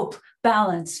the hope,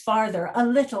 balance farther, a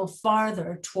little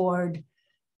farther toward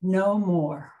no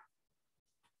more.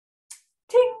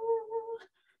 Ting!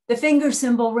 The finger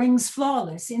cymbal rings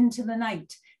flawless into the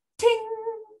night. Ting,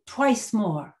 twice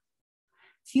more.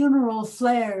 Funeral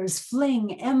flares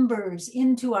fling embers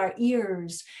into our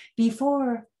ears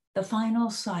before the final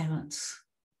silence,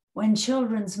 when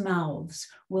children's mouths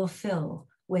will fill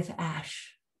with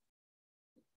ash.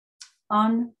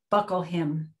 Unbuckle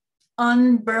him,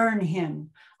 unburn him,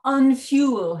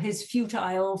 unfuel his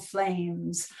futile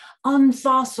flames,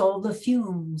 unfossil the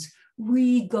fumes,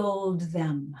 regold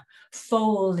them,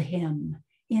 fold him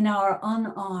in our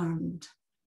unarmed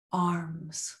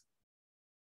arms.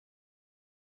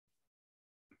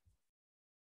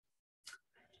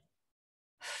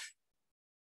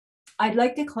 I'd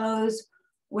like to close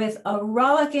with a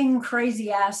rollicking,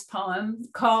 crazy-ass poem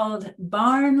called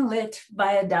Barn Lit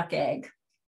by a Duck Egg.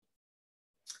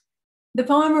 The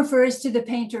poem refers to the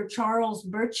painter Charles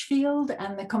Birchfield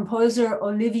and the composer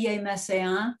Olivier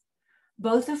Messiaen,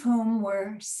 both of whom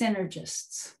were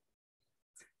synergists.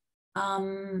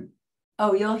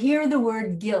 You'll hear the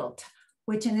word gilt,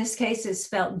 which in this case is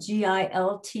spelled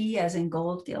G-I-L-T as in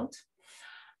gold gilt.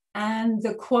 And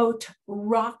the quote,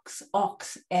 roc's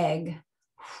ox egg,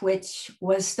 which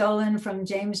was stolen from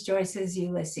James Joyce's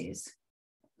Ulysses.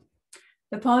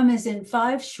 The poem is in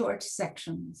 5 short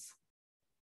sections.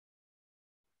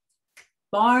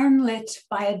 Barn lit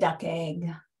by a duck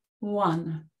egg.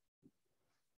 1.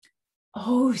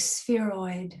 Oh,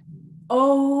 spheroid.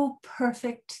 Oh,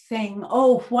 perfect thing.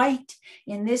 Oh, white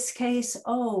in this case.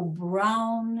 Oh,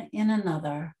 brown in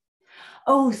another.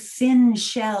 Oh, thin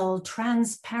shell,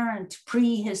 transparent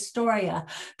prehistoria,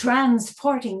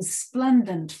 transporting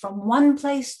splendent from one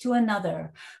place to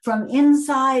another, from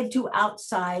inside to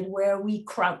outside where we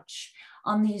crouch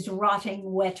on these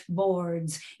rotting wet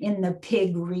boards in the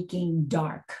pig-reeking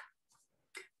dark.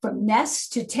 From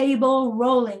nest to table,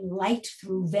 rolling light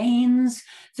through veins,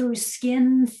 through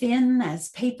skin thin as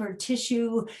paper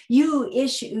tissue, you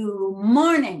issue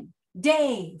morning,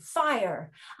 day,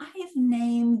 fire. I've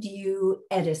named you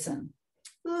Edison,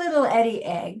 little Eddie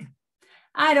Egg.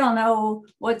 I don't know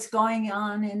what's going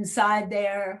on inside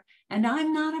there, and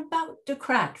I'm not about to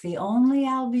crack the only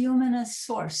albuminous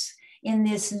source in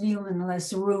this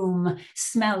luminous room,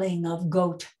 smelling of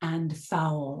goat and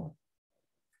fowl.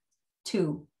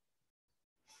 2.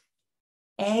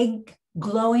 Egg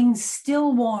glowing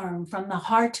still warm from the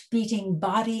heart-beating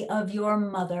body of your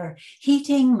mother,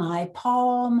 heating my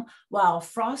palm while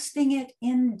frosting it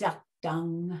in duck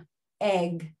dung.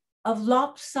 Egg of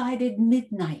lopsided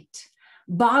midnight.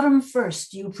 Bottom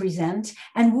first you present,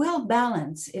 and we'll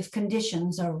balance if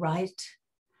conditions are right.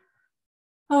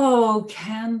 Oh,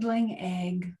 candling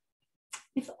egg.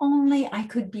 If only I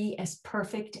could be as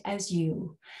perfect as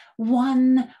you.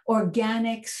 One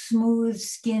organic,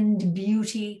 smooth-skinned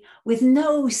beauty with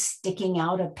no sticking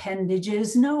out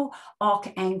appendages, no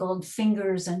awk-angled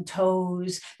fingers and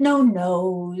toes, no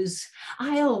nose.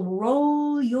 I'll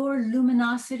roll your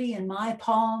luminosity in my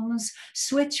palms,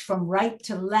 switch from right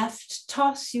to left,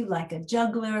 toss you like a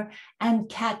juggler, and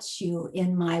catch you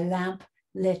in my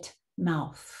lamp-lit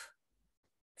mouth.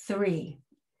 3.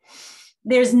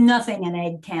 There's nothing an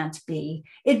egg can't be.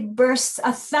 It bursts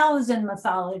 1,000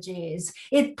 mythologies.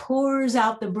 It pours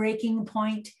out the breaking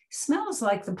point, smells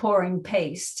like the pouring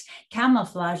paste,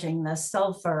 camouflaging the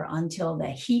sulfur until the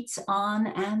heat's on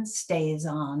and stays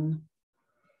on.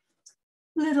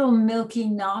 Little milky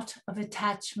knot of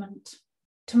attachment.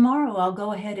 Tomorrow I'll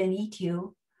go ahead and eat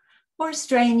you, or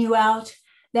strain you out,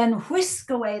 then whisk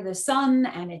away the sun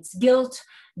and its guilt,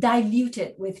 dilute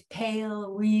it with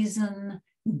pale reason,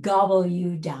 gobble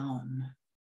you down.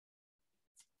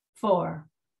 4.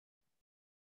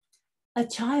 A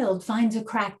child finds a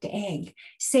cracked egg,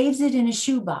 saves it in a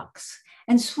shoebox,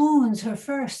 and swoons her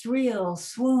first real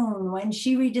swoon when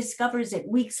she rediscovers it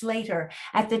weeks later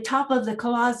at the top of the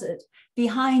closet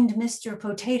behind Mr.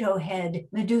 Potato Head,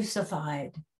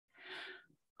 medusified.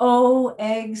 Oh,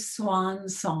 egg swan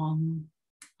song.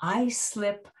 I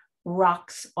slip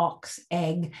roc's ox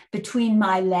egg between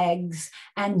my legs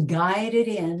and guide it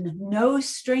in, no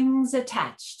strings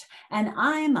attached, and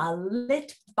I'm a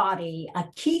lit body, a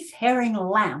Keith Haring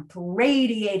lamp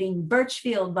radiating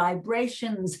Birchfield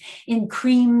vibrations in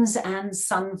creams and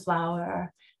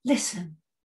sunflower. Listen,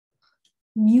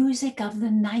 music of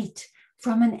the night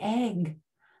from an egg.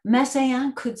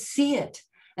 Messiaen could see it,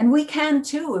 and we can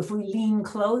too if we lean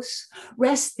close,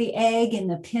 rest the egg in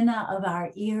the pinna of our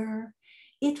ear.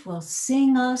 It will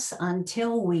sing us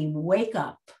until we wake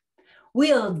up.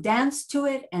 We'll dance to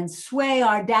it and sway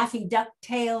our Daffy Duck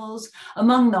tails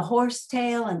among the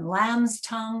horsetail and lamb's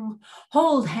tongue,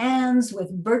 hold hands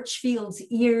with Birchfield's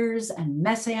ears and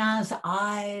Messiaen's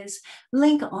eyes,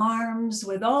 link arms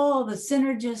with all the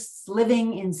synergists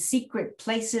living in secret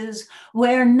places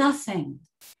where nothing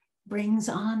brings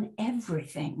on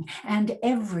everything and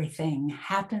everything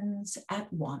happens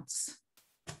at once.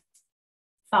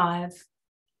 5.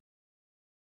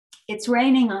 It's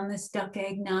raining on this duck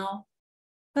egg now,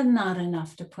 but not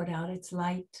enough to put out its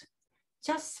light.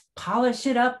 Just polish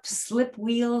it up, slip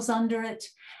wheels under it,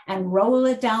 and roll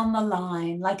it down the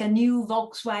line like a new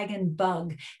Volkswagen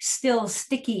Bug, still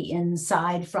sticky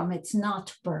inside from its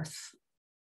not birth.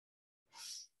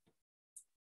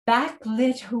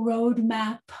 Backlit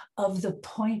roadmap of the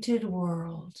pointed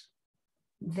world.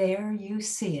 There you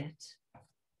see it,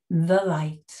 the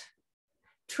light,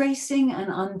 tracing an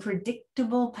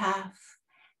unpredictable path,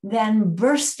 then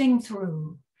bursting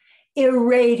through,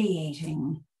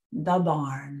 irradiating the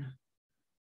barn.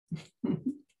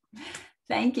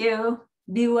 Thank you.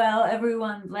 Be well,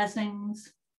 everyone.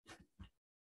 Blessings.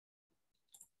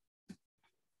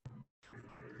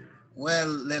 Well,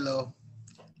 Lillo,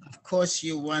 of course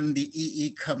you won the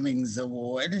E.E. Cummings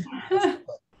Award.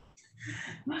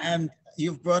 And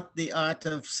you've brought the art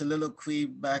of soliloquy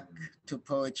back to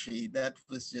poetry. That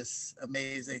was just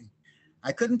amazing.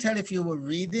 I couldn't tell if you were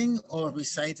reading or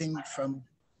reciting from,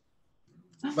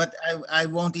 but I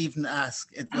won't even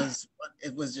ask. It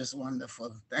was just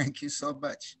wonderful. Thank you so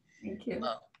much. Thank you.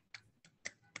 Wow.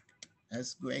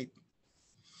 That's great.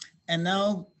 And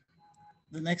now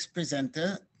the next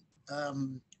presenter,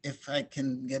 if I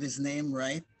can get his name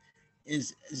right,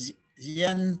 is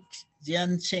Jianqing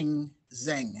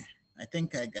Zheng. I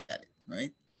think I got it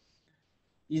right.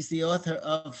 He's the author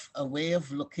of A Way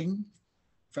of Looking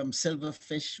from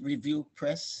Silverfish Review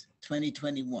Press,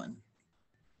 2021.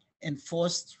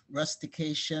 Enforced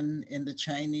Rustication in the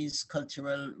Chinese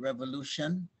Cultural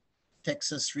Revolution,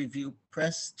 Texas Review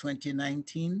Press,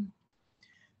 2019.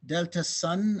 Delta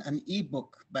Sun, an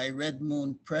ebook by Red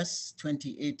Moon Press,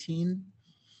 2018.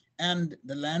 And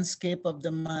The Landscape of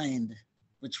the Mind,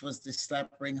 which was the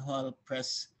Slapering Hol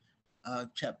Press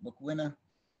chapbook winner,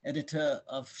 editor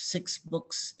of 6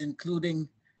 books, including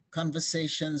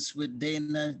Conversations with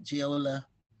Dana Giola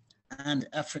and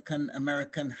African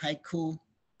American Haiku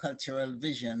Cultural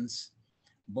Visions,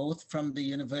 both from the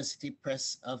University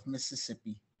Press of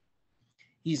Mississippi.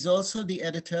 He's also the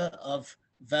editor of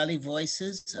Valley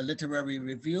Voices, a literary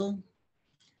review,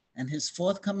 and his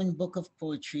forthcoming book of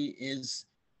poetry is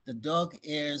The Dog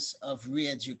Ears of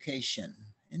Re-Education.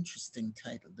 Interesting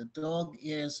title, The Dog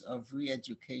Ears of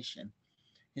Re-Education.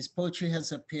 His poetry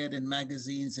has appeared in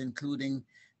magazines including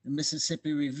the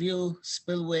Mississippi Review,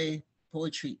 Spillway,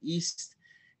 Poetry East,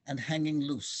 and Hanging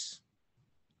Loose.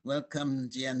 Welcome,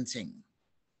 Jianqing.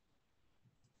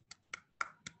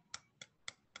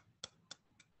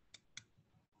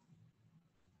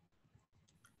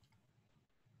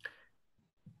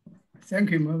 Thank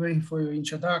you, Mervyn, for your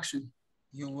introduction.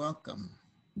 You're welcome.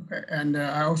 Okay, and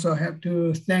I also have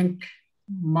to thank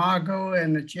Margot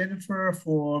and Jennifer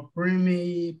for bringing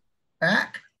me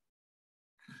back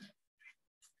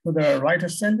to the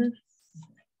Writer's Center,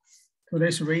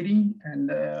 today's reading,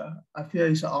 and I feel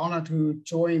it's an honor to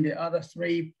join the other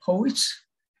 3 poets.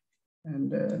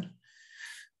 And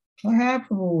I have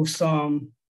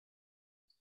some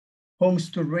poems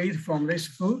to read from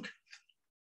this book.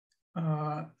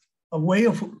 A Way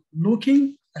of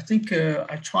Looking. I think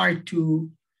I tried to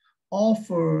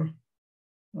offer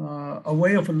a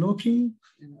way of looking.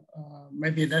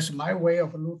 Maybe that's my way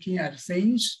of looking at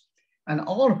things. And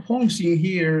all the poems in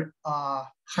here are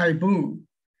haiku.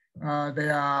 They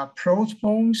are prose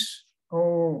poems,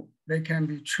 or they can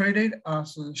be treated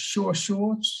as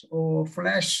shorts or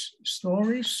flash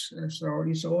stories. So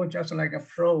it's all just like a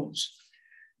prose.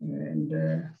 And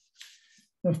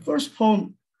the first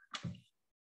poem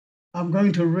I'm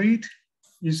going to read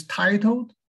is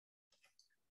titled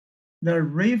The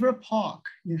River Park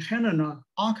in Helena,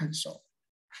 Arkansas.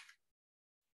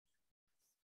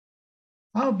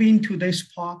 I've been to this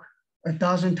park a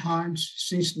dozen times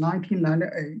since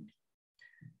 1998.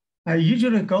 I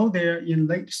usually go there in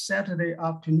late Saturday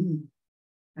afternoon,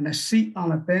 and I sit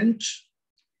on a bench,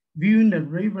 viewing the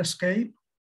riverscape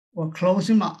or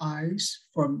closing my eyes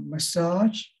for a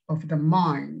massage of the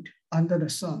mind under the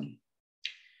sun.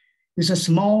 It's a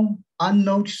small,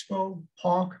 unnoticeable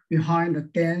park behind the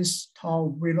dense, tall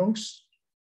willows,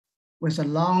 with a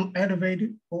long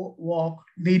elevated boardwalk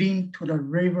leading to the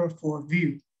river for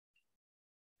view.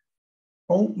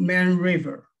 Old Man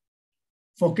River,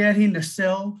 forgetting the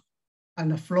self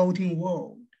and the floating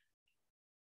world,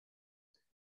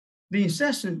 The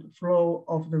incessant flow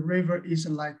of the river is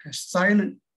like a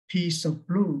silent piece of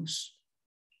blues.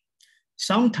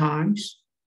 Sometimes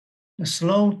the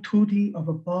slow tooting of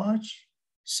a barge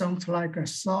sounds like a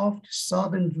soft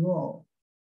southern drawl.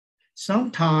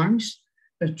 Sometimes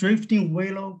the drifting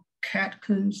willow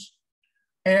catkins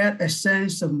add a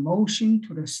sense of motion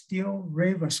to the still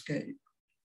riverscape.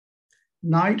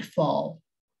 Nightfall,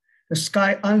 the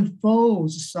sky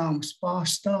unfolds some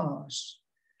sparse stars.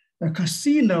 The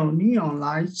casino neon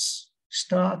lights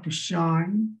start to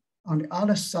shine on the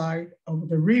other side of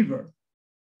the river.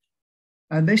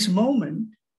 At this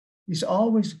moment, it's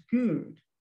always good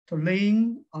to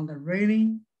lean on the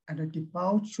railing and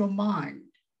debauch your mind,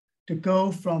 to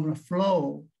go from the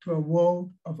flow to a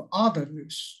world of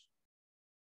otherness.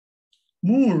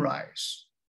 Moonrise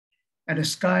at the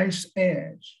sky's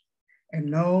edge, a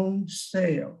lone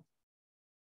sail.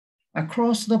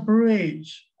 Across the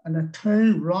bridge and a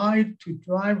turn right to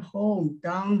drive home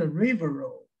down the river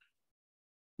road,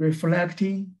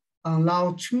 reflecting on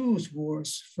Lao Tzu's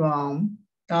words from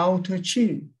Tao Te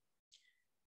Ching.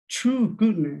 True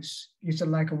goodness is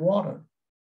like water.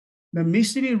 The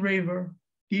Mississippi River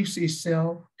gives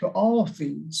itself to all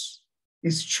things.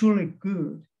 It's truly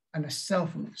good and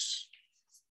selfless.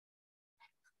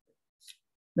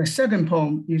 The second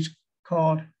poem is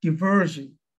called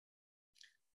Diversion.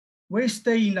 We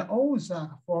stay in the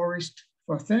Ozark forest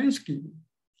for Thanksgiving.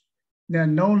 There are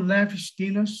no lavish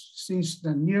dinners since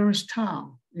the nearest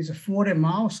town is 40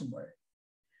 miles away.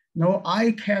 No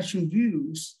eye-catching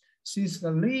views since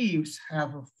the leaves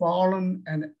have fallen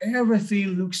and everything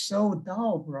looks so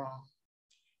dull brown.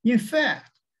 In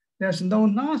fact, there's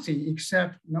nothing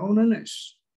except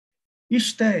loneliness.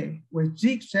 Each day we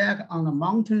zigzag on the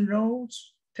mountain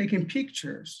roads, taking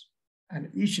pictures, and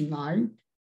each night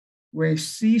we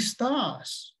see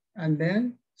stars and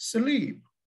then sleep.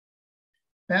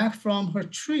 Back from her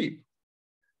trip,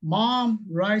 Mom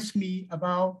writes me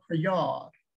about her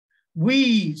yard.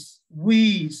 Weeds,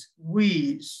 weeds,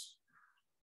 weeds.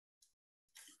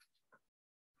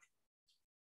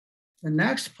 The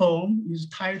next poem is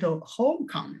titled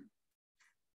Homecoming.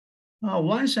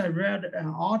 Once I read an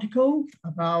article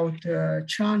about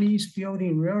Chinese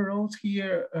building railroads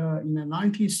here in the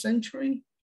 19th century.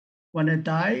 When they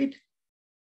died,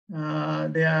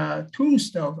 their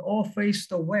tombstones all faced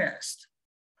the west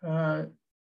to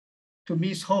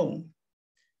miss home.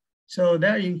 So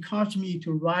that encouraged me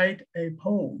to write a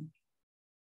poem.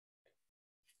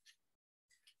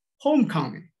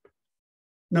 Homecoming.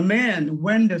 The man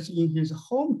wanders in his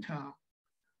hometown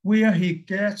where he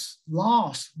gets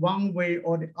lost one way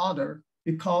or the other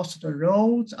because the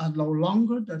roads are no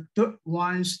longer the dirt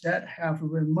ones that have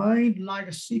remained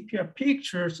like sepia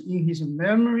pictures in his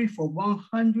memory for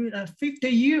 150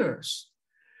 years.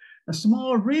 The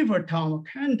small river town of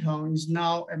Canton is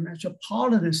now a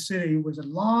metropolitan city with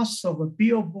lots of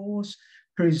billboards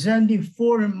presenting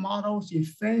foreign models in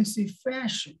fancy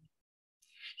fashion.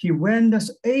 He wanders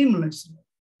aimlessly.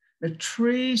 The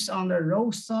trees on the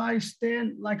roadside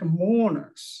stand like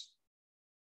mourners.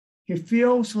 He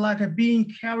feels like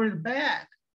being carried back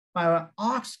by an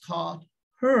ox-cart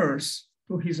hearse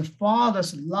to his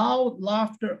father's loud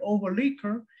laughter over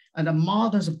liquor and the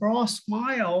mother's broad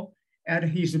smile at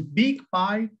his big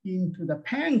bite into the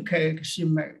pancake she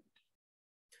made.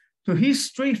 To his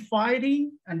street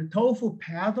fighting and tofu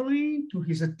peddling, to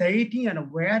his dating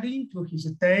and wedding, to his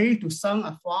day to son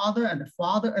a father and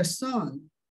father a son.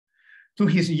 To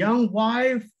his young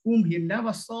wife, whom he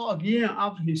never saw again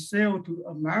after he sailed to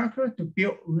America to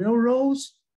build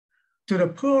railroads, to the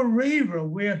Pearl River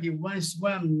where he once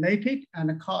swam naked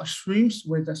and caught shrimps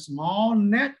with a small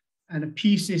net and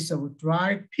pieces of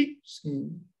dried pig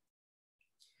skin.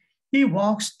 He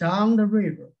walks down the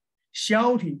river,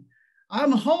 shouting,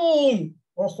 "I'm home,"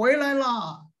 or 回来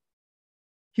啦.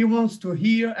 He wants to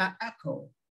hear an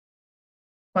echo,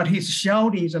 but his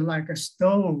shouting is like a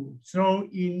stone thrown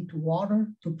into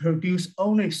water to produce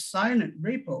only silent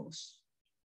ripples.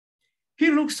 He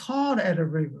looks hard at the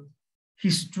river,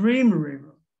 his dream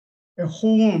river. A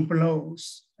horn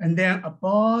blows, and then a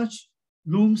barge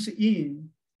looms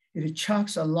in. It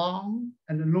chugs along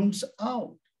and looms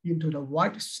out into the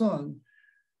white sun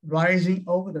rising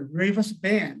over the river's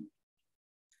bend,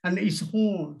 and its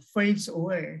horn fades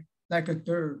away like a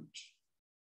dirge.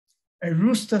 A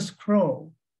rooster's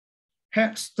crow,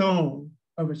 headstone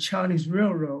of a Chinese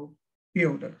railroad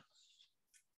builder.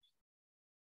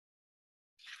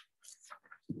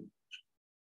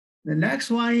 The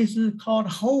next one is called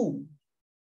Home.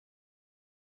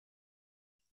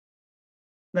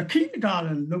 The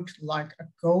kindergarten looks like a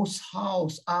ghost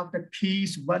house after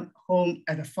kids went home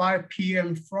at 5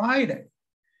 p.m. Friday.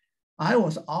 I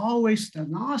was always the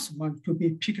last one to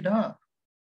be picked up.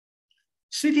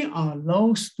 Sitting on a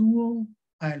low stool,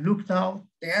 I looked out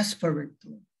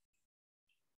desperately.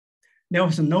 There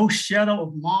was no shadow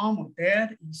of mom or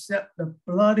dad except the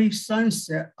bloody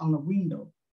sunset on the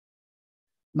window.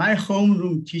 My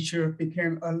homeroom teacher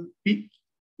became a bit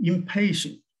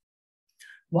impatient.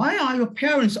 Why are your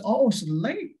parents always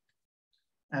late?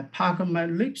 I puckered my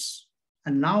lips.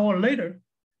 An hour later,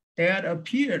 Dad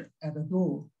appeared at the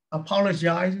door,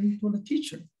 apologizing to the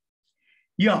teacher.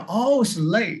 You are always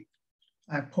late.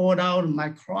 I poured out my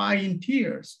crying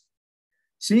tears.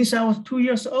 Since I was 2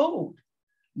 years old,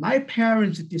 my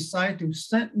parents decided to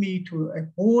send me to a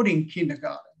boarding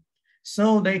kindergarten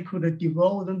so they could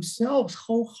devote themselves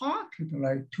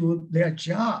wholeheartedly to their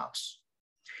jobs.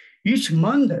 Each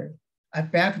Monday, I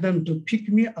begged them to pick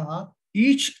me up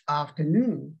each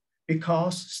afternoon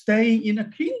because staying in a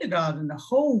kindergarten the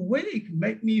whole week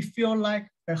made me feel like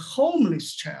a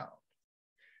homeless child.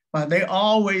 But they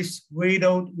always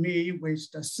riddled me with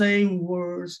the same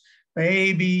words,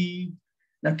 baby,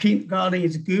 the kindergarten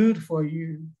is good for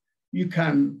you. You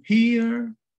can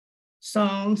hear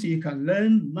songs, you can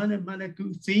learn many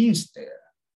good things there.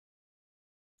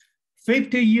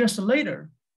 50 years later,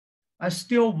 I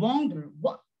still wonder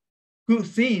what good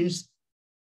things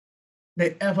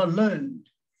they ever learned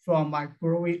from my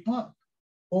growing up,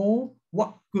 or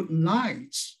what good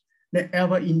nights they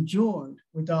ever enjoyed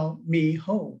without me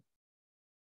home.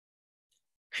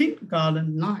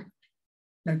 Kindergarten night,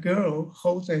 the girl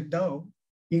holds a doll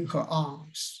in her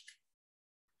arms.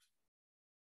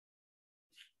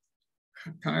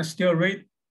 Can I still read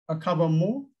a couple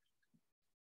more?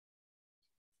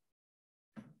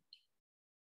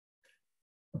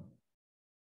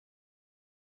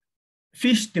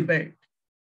 Fish debate.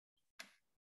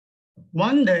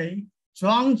 One day,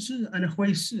 Zhuangzi and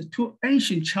Huisi, two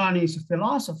ancient Chinese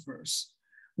philosophers,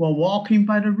 were walking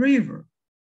by the river.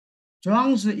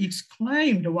 Zhuangzi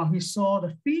exclaimed when he saw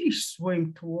the fish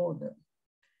swim toward them.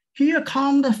 Here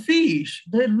come the fish,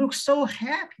 they look so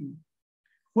happy.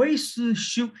 Huisi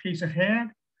shook his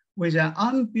head with an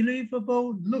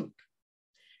unbelievable look.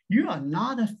 You are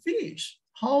not a fish.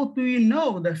 How do you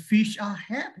know the fish are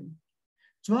happy?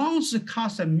 Zhuangzi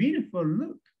cast a meaningful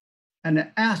look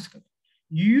and asked,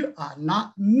 you are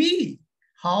not me.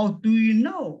 How do you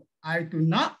know? I do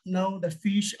not know the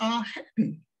fish are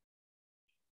happy.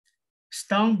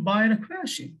 Stunned by the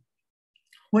question,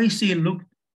 Huisi looked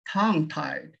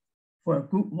tongue-tied for a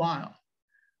good while.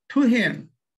 To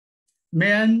him,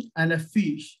 man and a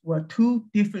fish were two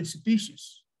different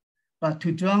species, but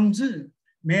to Zhuangzi,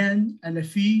 man and a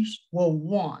fish were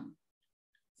one,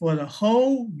 for the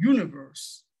whole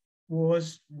universe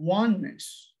was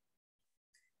oneness.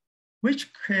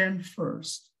 Which came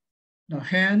first, the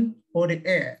hen or the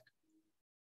egg?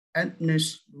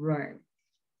 Endless rain.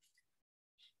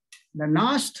 The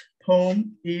last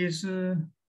poem is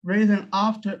written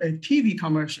after a TV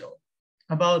commercial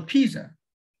about pizza.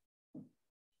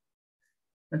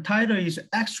 The title is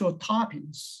Extra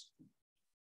Toppings.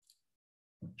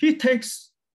 He takes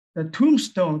the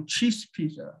tombstone cheese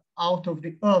pizza out of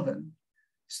the oven,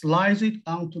 slices it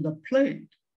onto the plate,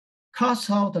 cuts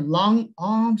out the long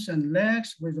arms and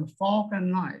legs with a fork and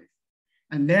knife,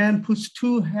 and then puts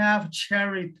 2 half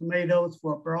cherry tomatoes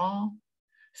for brown,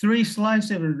 3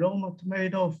 slices of Roma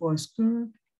tomato for a skirt,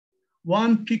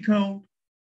 1 pickled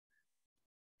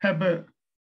pepper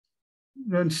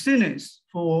rancines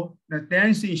for the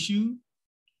dancing shoe,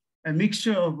 a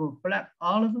mixture of black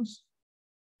olives,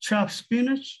 chopped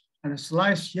spinach, and a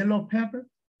sliced yellow pepper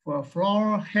for a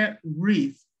floral head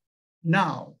wreath.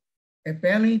 Now, a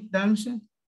belly dancer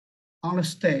on the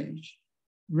stage,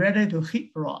 ready to hit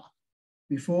rock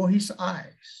before his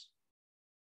eyes.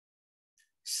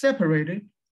 Separated,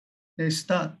 they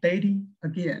start dating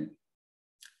again.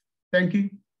 Thank you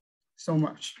so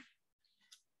much.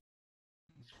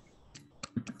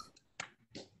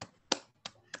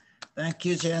 Thank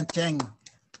you, Jianqing.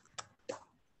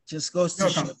 Just goes to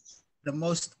show the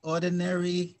most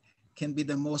ordinary can be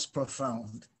the most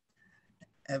profound.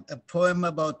 A poem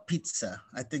about pizza.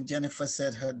 I think Jennifer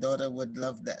said her daughter would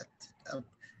love that.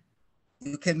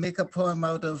 You can make a poem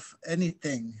out of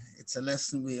anything. It's a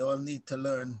lesson we all need to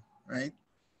learn, right?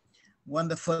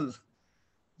 Wonderful.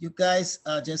 You guys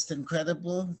are just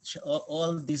incredible,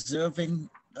 all deserving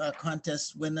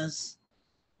contest winners.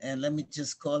 And let me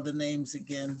just call the names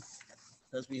again,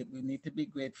 because we need to be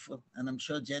grateful. And I'm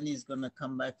sure Jenny is gonna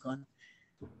come back on.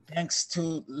 Thanks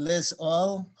to Liz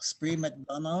All, Spree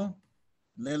MacDonald,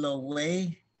 Lillo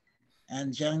Wei,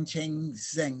 and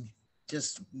Zheng.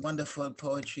 Just wonderful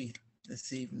poetry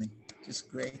this evening, just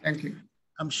great. Thank you.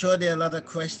 I'm sure there are a lot of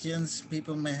questions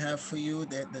people may have for you.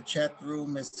 The chat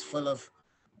room is full of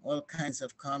all kinds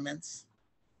of comments.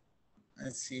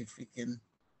 Let's see if we can.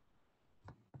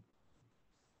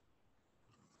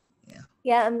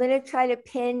 Yeah, I'm going to try to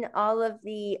pin all of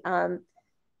the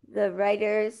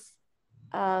writers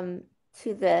to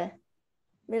the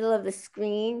middle of the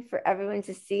screen for everyone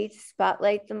to see, to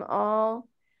spotlight them all.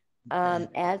 Okay.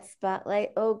 Add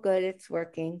spotlight. Oh, good, it's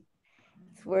working.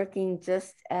 It's working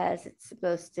just as it's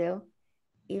supposed to,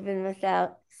 even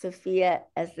without Sophia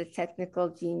as the technical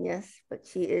genius, but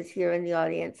she is here in the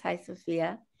audience. Hi,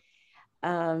 Sophia.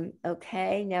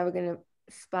 Okay, now we're going to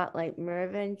spotlight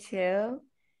Mervyn too.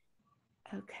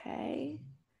 Okay,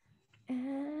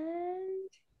 and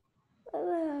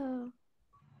hello.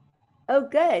 Oh,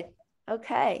 good.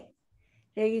 Okay,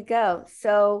 there you go.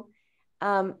 So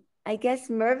I guess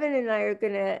Mervyn and I are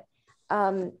going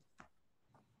to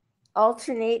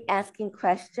alternate asking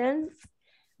questions.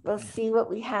 We'll see what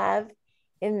we have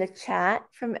in the chat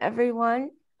from everyone.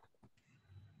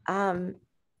 But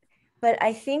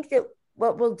I think that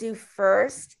what we'll do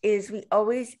first is we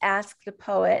always ask the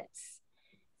poets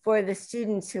for the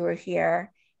students who are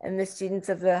here and the students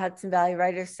of the Hudson Valley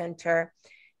Writers Center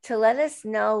to let us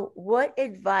know what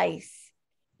advice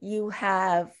you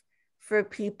have for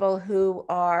people who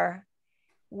are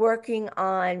working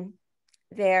on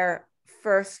their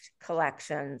first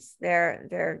collections,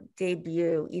 their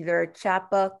debut, either a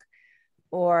chapbook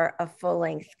or a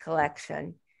full-length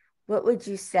collection. What would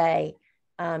you say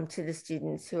to the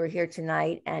students who are here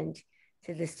tonight and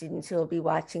to the students who will be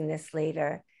watching this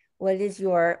later? What is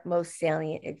your most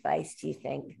salient advice, do you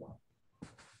think?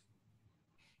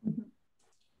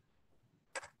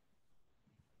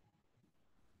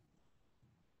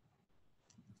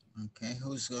 Okay,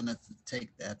 who's gonna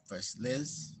take that first?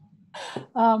 Liz?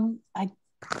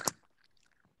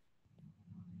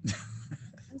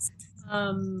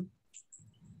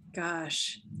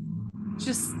 Gosh,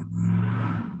 just,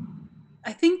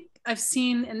 I think I've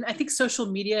seen, and I think social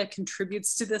media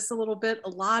contributes to this a little bit, a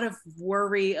lot of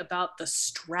worry about the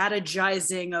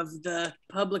strategizing of the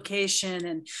publication,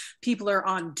 and people are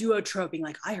on duotroping,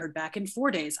 like, I heard back in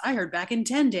 4 days, I heard back in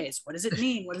 10 days. What does it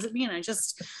mean? What does it mean? I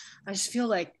just feel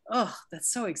like, oh, that's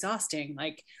so exhausting.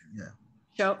 Like, yeah.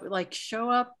 Show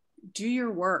up, do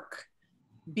your work,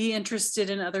 be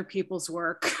interested in other people's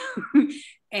work.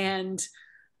 And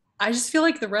I just feel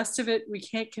like the rest of it we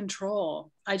can't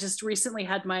control. I just recently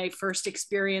had my first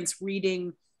experience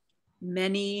reading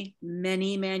many,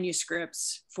 many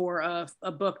manuscripts for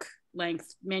a book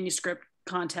length manuscript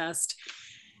contest.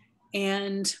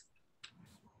 And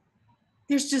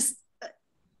there's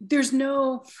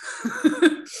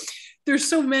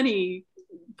so many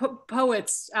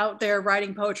poets out there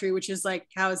writing poetry, which is like,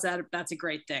 how is that? That's a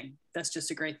great thing. That's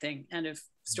just a great thing. End of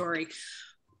story.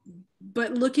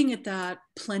 But looking at that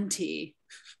plenty,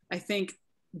 I think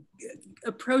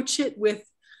approach it with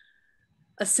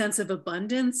a sense of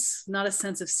abundance, not a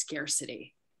sense of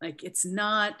scarcity. Like, it's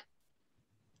not,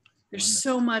 there's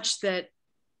so much that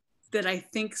I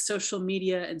think social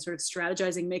media and sort of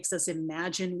strategizing makes us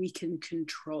imagine we can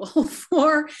control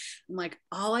for. I'm like,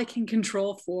 all I can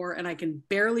control for, and I can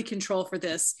barely control for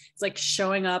this, is like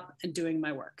showing up and doing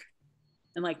my work,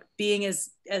 and like being as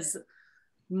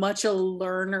much a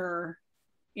learner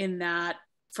in that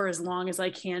for as long as I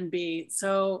can be.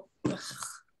 So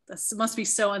this must be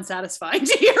so unsatisfying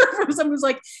to hear from someone who's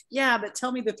like, yeah, but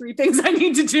tell me the 3 things I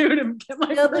need to do to get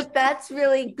my No, but that's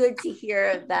really good to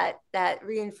hear. That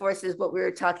reinforces what we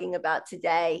were talking about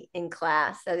today in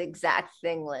class, that exact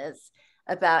thing, Liz,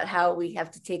 about how we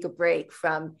have to take a break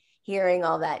from hearing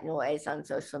all that noise on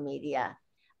social media.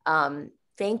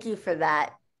 Thank you for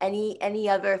that. Any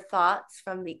other thoughts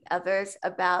from the others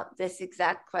about this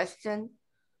exact question?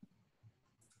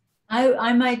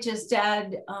 I might just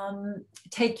add,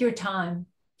 take your time.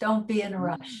 Don't be in a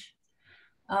rush.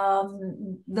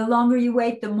 The longer you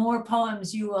wait, the more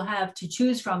poems you will have to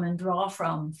choose from and draw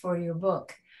from for your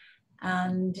book.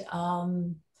 And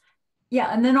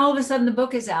yeah, and then all of a sudden the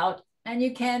book is out and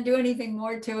you can't do anything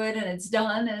more to it and it's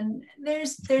done. And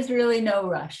there's really no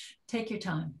rush. Take your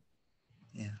time.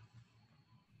 Yeah.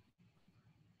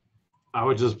 I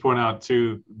would just point out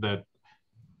too that,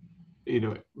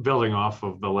 building off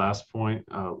of the last point,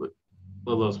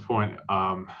 Lillo's point,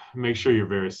 make sure you're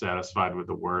very satisfied with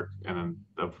the work. And then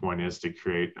the point is to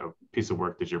create a piece of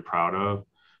work that you're proud of.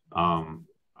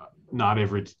 Not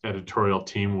every editorial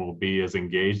team will be as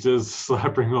engaged as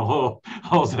Slapering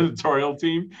Hol's editorial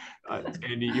team.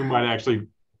 And you might actually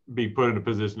be put in a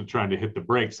position of trying to hit the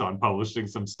brakes on publishing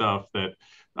some stuff that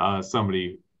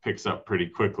somebody picks up pretty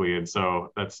quickly. And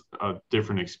so that's a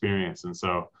different experience. And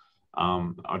so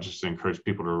I'll just encourage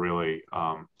people to really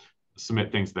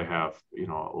submit things they have, a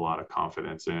lot of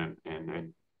confidence in,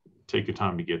 and take your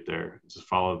time to get there. Just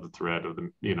follow the thread of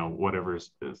the, whatever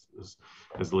is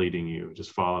leading you.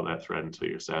 Just follow that thread until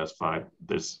you're satisfied.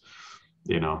 There's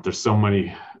so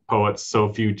many poets,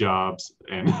 so few jobs,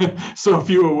 and so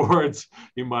few awards.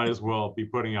 You might as well be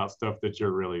putting out stuff that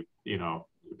you're really,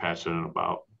 passionate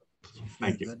about.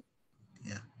 Thank you. Good.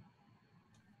 Yeah.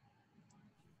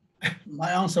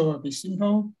 My answer will be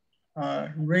simple.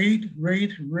 Read.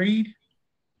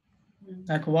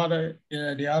 Like what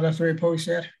the other three poets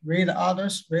said. Read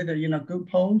others, read good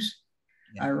poems,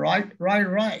 and write.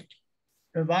 Revise,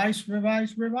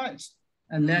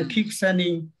 and then keep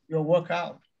sending your work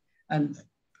out, and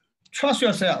trust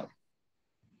yourself.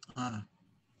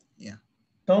 Yeah.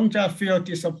 Don't just feel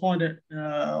disappointed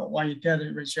when you get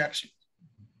a rejection.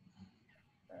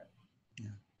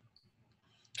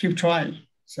 Keep trying.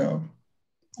 So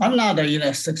I'm not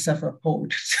a successful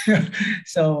poet,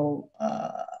 so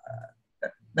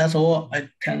that's all I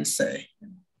can say.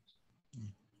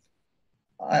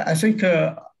 I think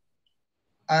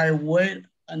I wait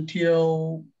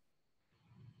until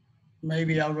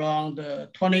maybe around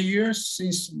 20 years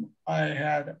since I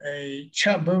had a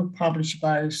chapbook published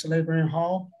by Slapering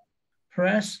Hol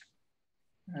Press.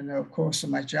 And of course,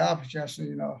 my job just,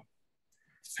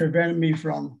 prevent me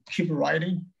from keep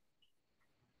writing.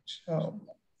 So,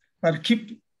 but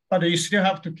you still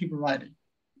have to keep writing,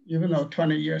 even though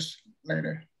 20 years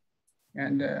later.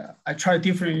 And I try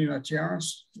different,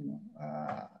 genres, and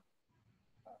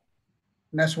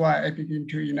that's why I began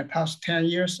to, in the past 10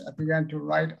 years, I began to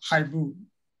write haiku,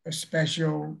 a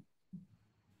special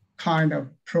kind of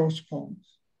prose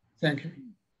poems. Thank you.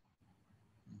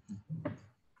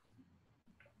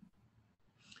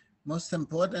 Most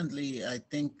importantly, I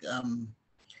think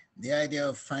the idea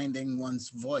of finding one's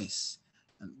voice,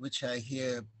 which I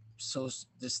hear so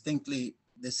distinctly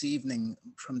this evening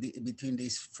from between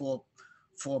these four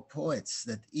poets,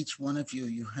 that each one of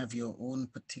you have your own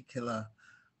particular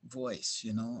voice,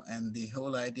 and the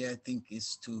whole idea, I think,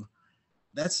 is to,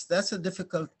 that's a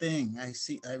difficult thing. I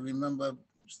remember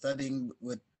studying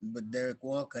with Derek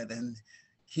Walcott, and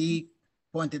he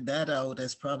pointed that out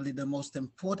as probably the most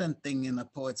important thing in a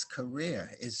poet's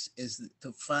career is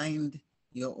to find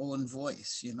your own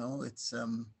voice. It's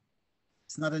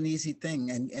not an easy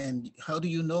thing. And how do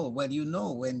you know? Well,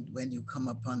 when you come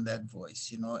upon that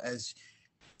voice, as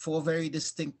four very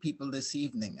distinct people this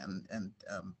evening, and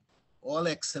all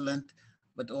excellent,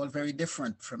 but all very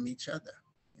different from each other.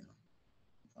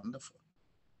 Wonderful.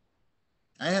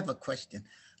 I have a question.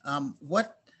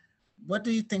 What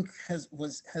do you think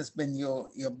has been your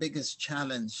biggest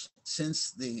challenge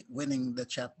since the winning the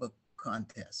chapbook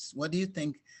contest? What do you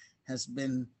think has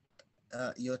been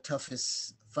your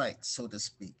toughest fight, so to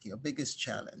speak, your biggest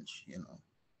challenge?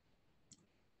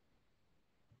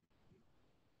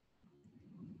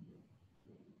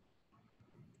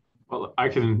 Well, I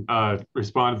can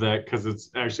respond to that because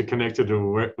it's actually connected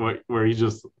to where you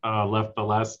just left the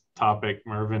last topic,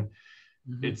 Mervyn.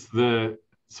 Mm-hmm. It's the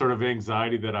sort of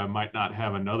anxiety that I might not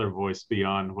have another voice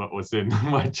beyond what was in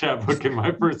my chapbook in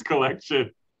my first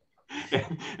collection,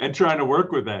 and trying to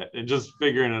work with that and just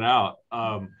figuring it out.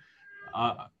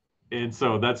 And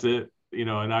so that's it,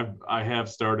 and I have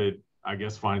started, I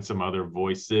guess, find some other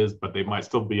voices, but they might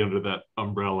still be under that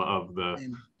umbrella of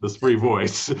the free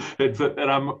voice.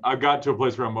 And I got to a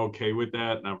place where I'm okay with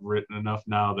that, and I've written enough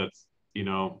now that's,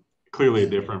 clearly a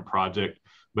different project,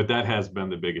 but that has been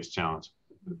the biggest challenge.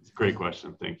 It's a great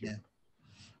question. Thank you.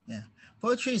 Yeah.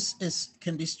 Poetry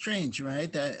can be strange,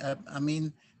 right? I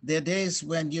mean, there are days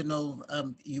when,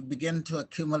 you begin to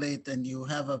accumulate and you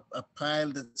have a pile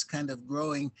that's kind of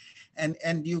growing,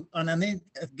 and you, on a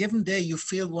given day, you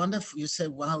feel wonderful. You say,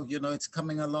 wow, it's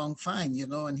coming along fine,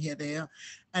 and here they are.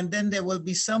 And then there will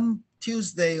be some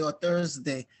Tuesday or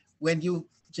Thursday when you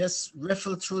just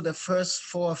riffle through the first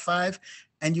 4 or 5,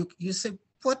 and you say,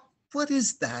 what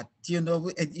is that?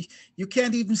 You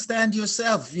can't even stand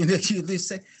yourself. You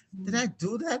say, did I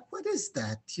do that? What is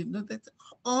that? That's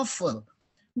awful.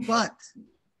 But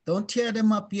don't tear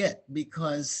them up yet,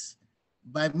 because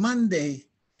by Monday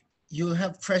you'll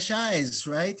have fresh eyes,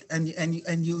 right?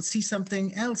 And you'll see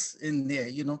something else in there,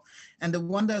 And the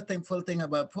wonderful thing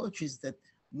about poetry is that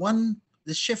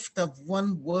the shift of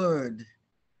one word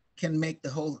can make the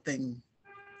whole thing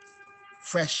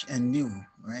fresh and new,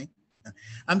 right?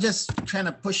 I'm just kind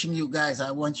of pushing you guys.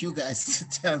 I want you guys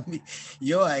to tell me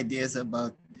your ideas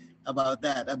about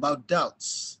that, about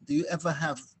doubts. Do you ever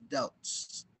have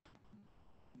doubts?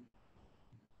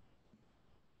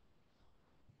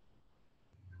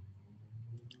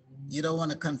 You don't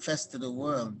want to confess to the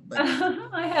world, but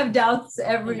I have doubts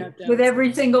doubts. with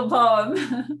every single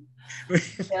poem.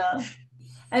 Yeah.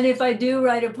 And if I do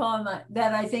write a poem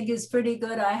that I think is pretty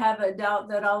good, I have a doubt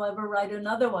that I'll ever write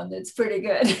another one that's pretty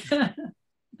good.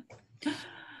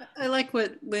 I like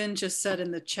what Lynn just said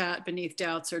in the chat, beneath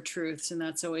doubts are truths, and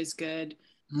that's always good.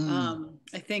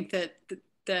 I think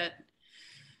that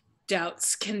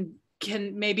doubts can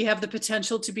maybe have the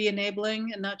potential to be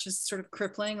enabling and not just sort of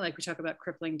crippling. Like we talk about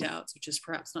crippling doubts, which is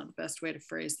perhaps not the best way to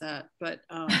phrase that, but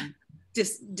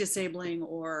disabling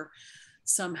or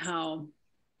somehow,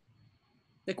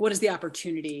 like, what is the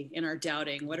opportunity in our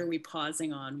doubting? What are we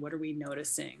pausing on? What are we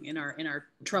noticing in our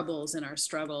troubles and our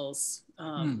struggles?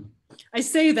 I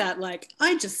say that like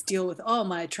I just deal with all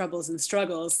my troubles and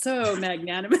struggles so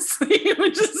magnanimously,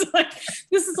 which is like,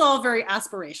 this is all very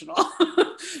aspirational.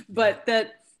 But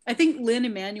that, I think Lynn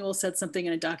Emanuel said something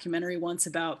in a documentary once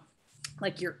about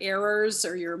like your errors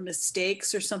or your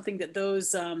mistakes or something, that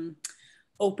those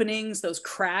openings, those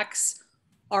cracks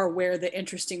are where the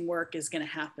interesting work is going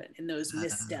to happen, in those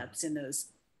missteps, in those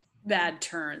bad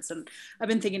turns. And I've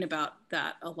been thinking about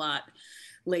that a lot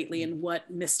lately, and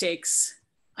what mistakes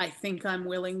I think I'm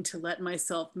willing to let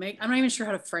myself make. I'm not even sure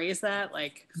how to phrase that,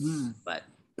 like, but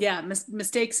yeah,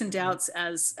 mistakes and doubts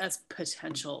as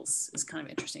potentials is kind of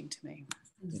interesting to me.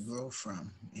 to grow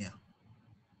from, yeah.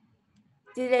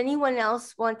 Did anyone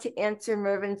else want to answer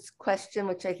Mervin's question,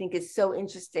 which I think is so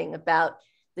interesting, about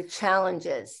the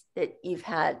challenges that you've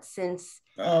had since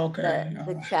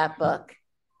the chapbook?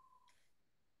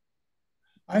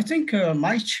 I think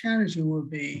my challenge would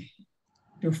be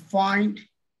to find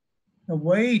a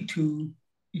way to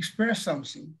express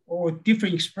something or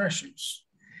different expressions.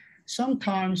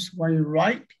 Sometimes when you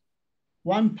write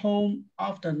one poem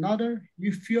after another,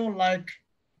 you feel like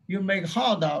you make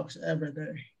hot dogs every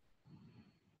day.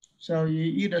 So you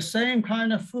eat the same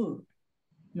kind of food.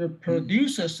 You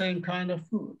produce the same kind of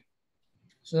food.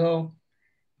 So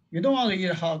you don't want to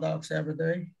eat hot dogs every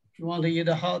day. You want to eat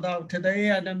a hot dog today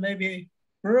and then maybe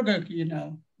burger,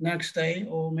 next day,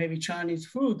 or maybe Chinese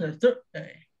food the third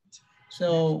day.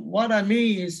 So what I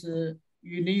mean is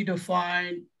you need to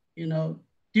find,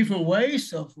 different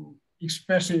ways of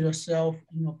expressing yourself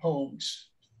in your poems.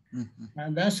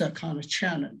 And that's a kind of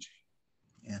challenge.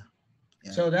 Yeah.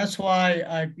 So that's why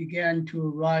I began to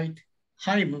write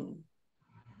haiku.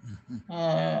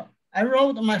 I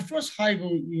wrote my first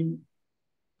haiku in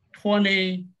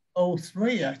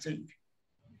 2003, I think.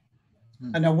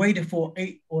 And I waited for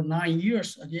 8 or 9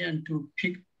 years again to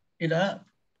pick it up.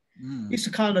 It's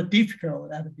kind of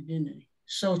difficult at the beginning,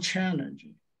 so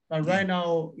challenging. But right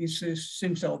now, it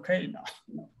seems okay now.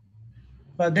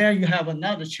 But then you have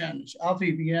another challenge. After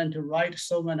you began to write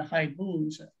so many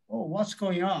haikus, oh, what's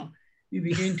going on? You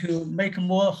begin to make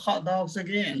more hot dogs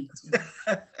again.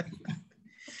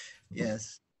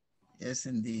 Yes, yes,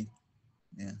 indeed.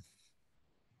 Yeah.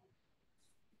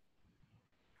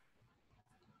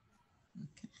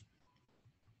 Okay.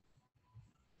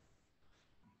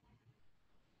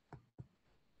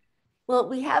 Well,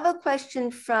 we have a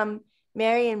question from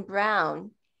Marion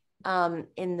Brown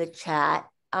in the chat.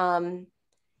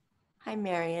 Hi,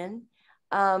 Marion.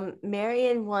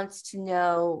 Marion wants to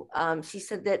know, she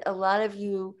said that a lot of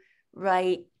you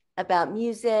write about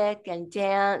music and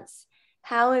dance.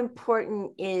 How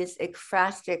important is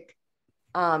ekphrastic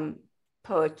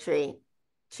poetry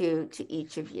to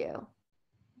each of you?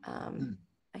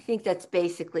 I think that's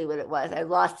basically what it was. I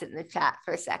lost it in the chat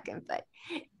for a second, but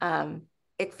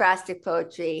ekphrastic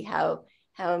poetry, how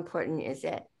important is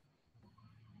it?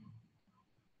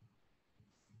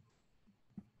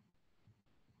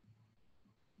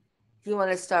 Do you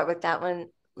want to start with that one,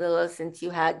 Lillo, since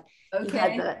you had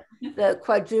the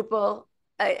quadruple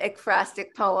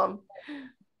ekphrastic poem?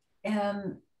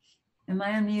 Am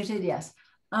I unmuted? Yes.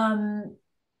 I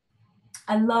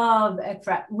love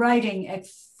writing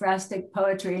ekphrastic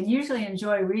poetry, and usually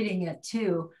enjoy reading it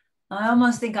too. I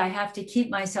almost think I have to keep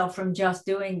myself from just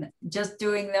doing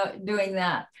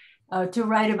that. To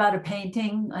write about a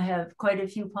painting, I have quite a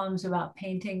few poems about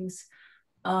paintings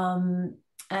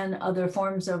and other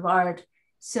forms of art.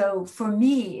 So for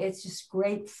me, it's just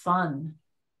great fun,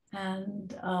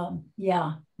 and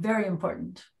yeah, very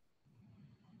important.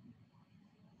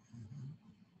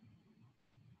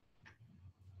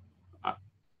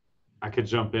 I could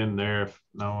jump in there if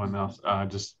no one else. I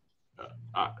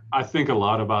think a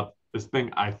lot about this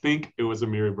thing. I think it was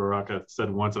Amiri Baraka said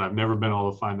once, and I've never been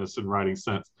able to find this in writing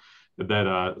since,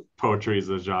 that poetry is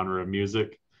a genre of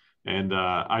music. And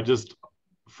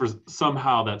for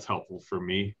somehow that's helpful for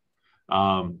me,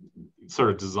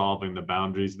 sort of dissolving the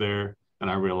boundaries there.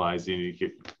 And I realize you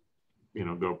could,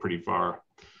 go pretty far.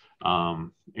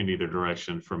 in either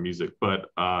direction from music, but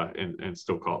and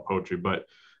still call it poetry. But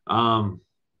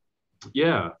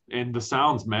yeah, and the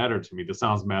sounds matter to me. The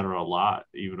sounds matter a lot,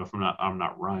 even if I'm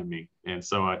not rhyming. And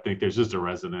so I think there's just a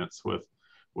resonance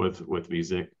with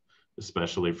music,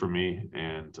 especially for me,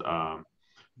 and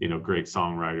you know, great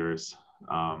songwriters,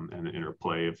 and the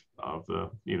interplay of the,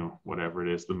 you know, whatever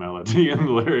it is, the melody and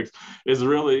the lyrics is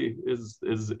really is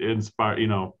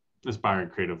inspiring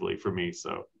creatively for me.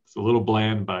 So it's a little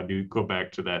bland, but I do go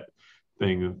back to that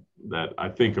thing that I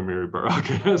think Amiri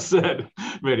Baraka has said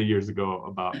many years ago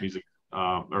about music,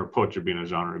 or poetry being a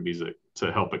genre of music,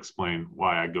 to help explain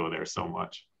why I go there so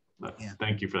much. Yeah.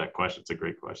 Thank you for that question. It's a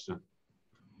great question.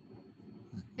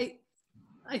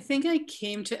 I think I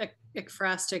came to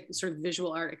ekphrastic, sort of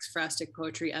visual art, ekphrastic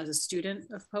poetry as a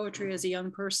student of poetry as a young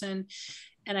person.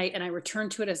 And I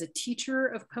returned to it as a teacher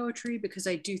of poetry, because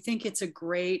I do think it's a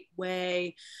great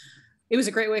way. It was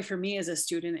a great way for me as a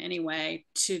student anyway,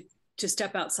 to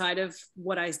step outside of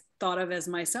what I thought of as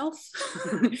myself,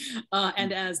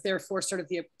 and as therefore sort of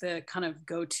the kind of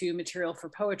go-to material for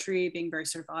poetry, being very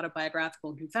sort of autobiographical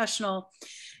and confessional.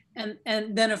 And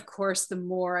then of course, the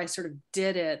more I sort of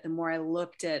did it, the more I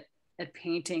looked at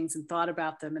paintings and thought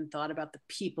about them and thought about the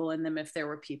people in them, if there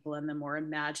were people in them, or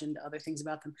imagined other things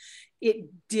about them. It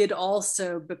did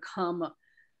also become a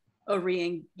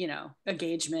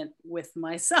engagement with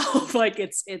myself. Like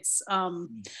it's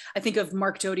I think of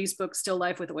Mark Doty's book, Still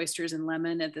Life with Oysters and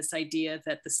Lemon, and this idea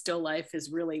that the still life is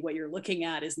really what you're looking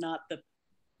at is not the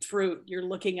fruit. You're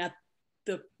looking at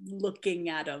the looking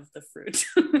at of the fruit.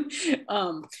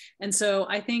 And so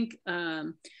I think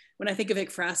when I think of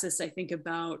ekphrasis, I think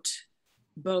about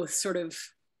both sort of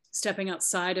stepping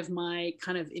outside of my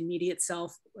kind of immediate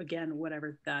self, again,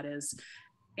 whatever that is,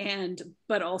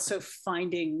 but also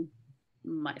finding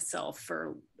myself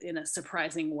in a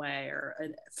surprising way, or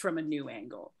from a new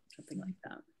angle, something like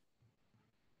that.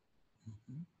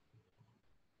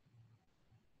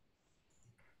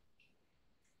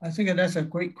 I think that's a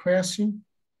great question.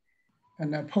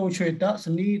 And poetry does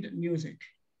need music.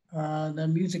 The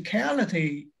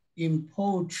musicality in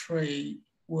poetry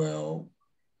will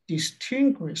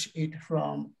distinguish it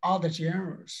from other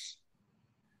genres.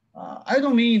 I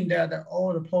don't mean that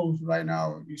all the poems right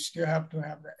now, you still have to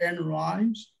have the end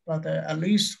rhymes, but at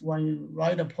least when you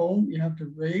write a poem, you have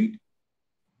to read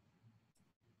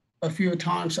a few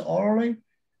times orally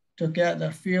to get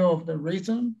the feel of the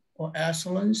rhythm or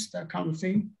excellence that comes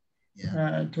in,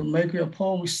 to make your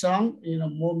poem sound,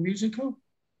 more musical.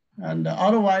 And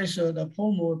otherwise, the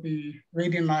poem will be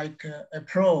reading like a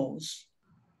prose.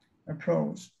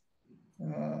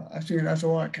 I think that's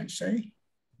all I can say.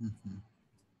 Mm-hmm.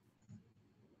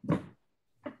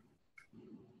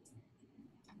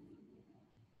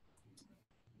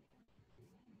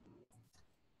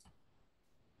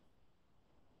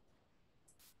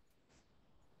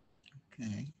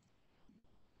 Okay.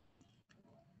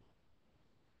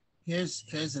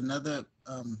 Here's another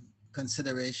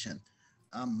consideration.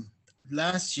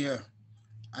 Last year,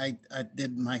 I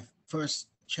did my first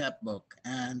chapbook,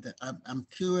 and I'm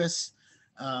curious,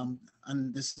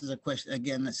 and this is a question,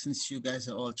 again, since you guys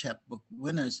are all chapbook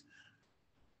winners,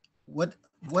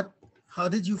 how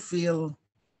did you feel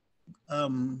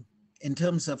in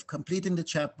terms of completing the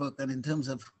chapbook and in terms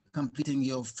of completing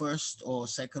your first or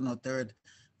second or third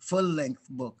full-length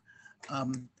book?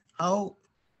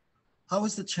 How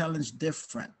is the challenge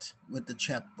different with the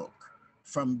chapbook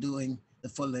from doing the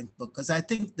full-length book? Because I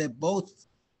think they're both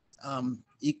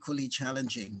equally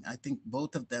challenging. I think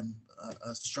both of them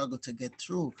struggle to get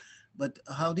through. But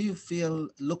how do you feel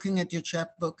looking at your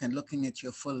chapbook and looking at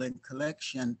your full-length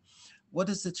collection? What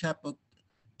does the chapbook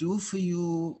do for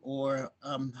you, or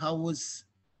how was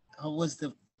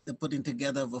the putting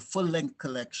together of a full-length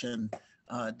collection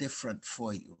different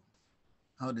for you?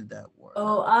 How did that work?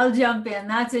 Oh, I'll jump in.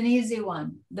 That's an easy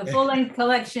one. The full-length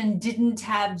collection didn't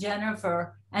have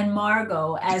Jennifer and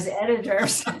Margot as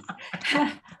editors.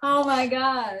 Oh my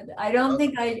God. I don't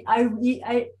think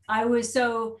I was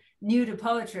so new to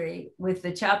poetry with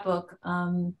the chapbook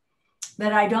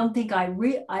that I don't think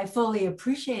I fully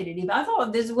appreciated it. I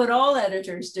thought this is what all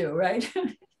editors do, right?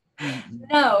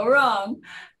 No, wrong.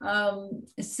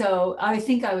 So I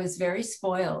think I was very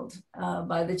spoiled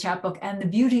by the chapbook and the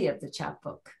beauty of the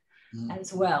chapbook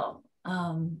as well.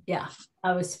 Yeah,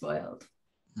 I was spoiled.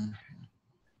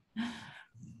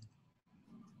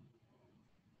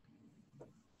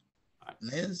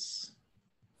 Liz?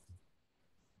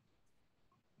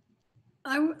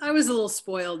 I was a little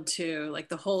spoiled too, like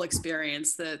the whole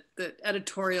experience, the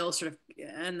editorial sort of,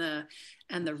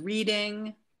 and the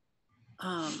reading.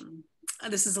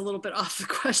 This is a little bit off the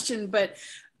question, but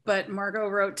but Margot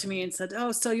wrote to me and said,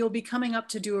 oh, so you'll be coming up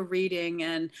to do a reading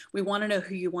and we want to know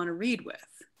who you want to read with.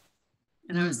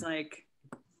 And I was like,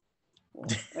 well,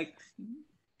 like,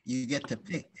 you get to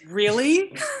pick.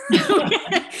 Really?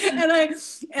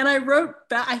 and I wrote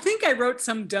back, I think I wrote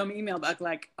some dumb email back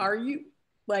like, are you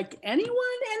like anyone?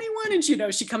 And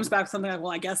she comes back with something like,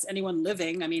 well, I guess anyone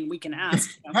living. I mean, we can ask.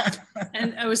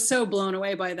 And I was so blown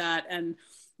away by that. And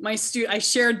I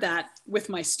shared that with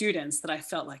my students that I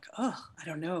felt like, oh, I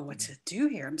don't know what to do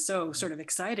here. I'm so sort of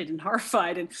excited and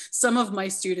horrified. And some of my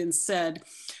students said,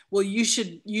 well, you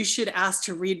should ask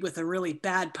to read with a really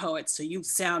bad poet, so you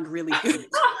sound really good.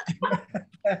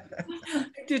 I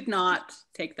did not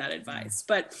take that advice,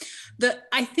 but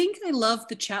I think I love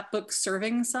the chapbook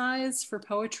serving size for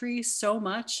poetry so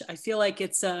much. I feel like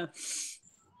it's a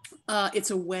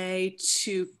way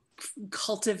to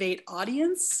cultivate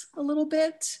audience a little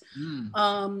bit.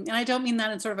 And I don't mean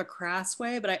that in sort of a crass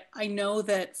way, but I know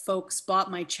that folks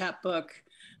bought my chapbook,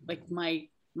 like my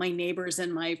neighbors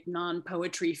and my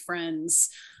non-poetry friends.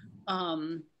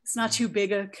 It's not too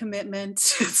big a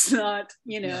commitment. It's not,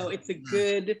 it's a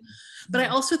good, but I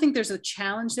also think there's a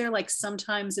challenge there. Like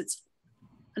sometimes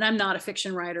and I'm not a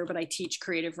fiction writer, but I teach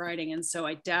creative writing. And so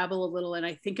I dabble a little, and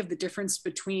I think of the difference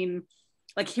between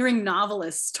like hearing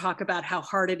novelists talk about how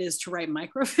hard it is to write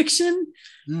microfiction,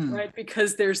 right?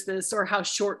 Because there's this, or how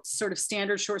short, sort of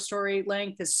standard short story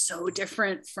length is so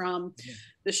different from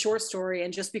the short story.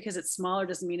 And just because it's smaller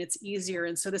doesn't mean it's easier.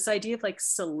 And so this idea of like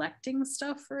selecting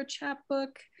stuff for a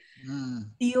chapbook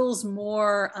feels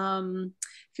more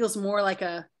like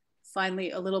a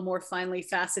little more finely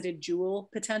faceted jewel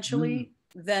potentially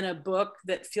than a book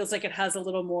that feels like it has a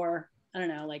little more, I don't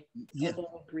know, like a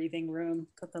little breathing room,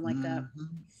 something like that.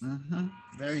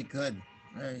 Very good.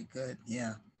 Very good.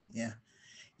 Yeah.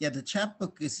 The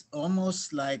chapbook is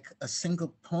almost like a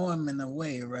single poem in a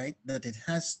way, right? That it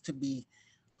has to be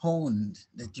honed,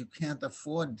 that you can't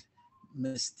afford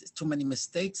too many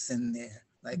mistakes in there.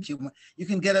 Like you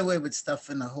can get away with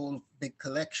stuff in a whole big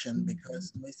collection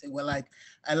because they say, well, I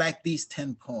like these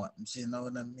 10 poems, you know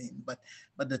what I mean? But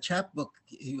the chapbook,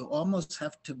 you almost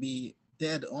have to be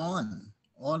dead on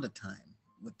all the time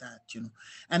with that,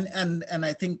 and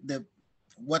I think that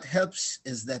what helps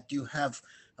is that you have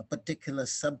a particular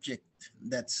subject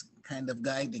that's kind of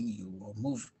guiding you or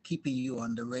keeping you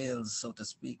on the rails, so to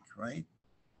speak, right?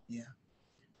 Yeah.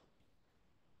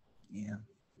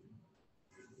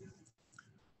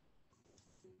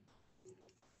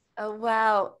 Oh,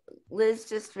 wow. Liz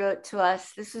just wrote to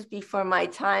us, this was before my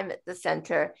time at the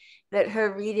center, that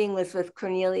her reading was with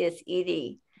Cornelius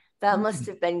Eady. That must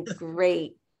have been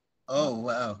great. Oh,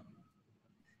 wow.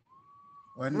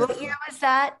 Wonderful. What year was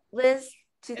that, Liz?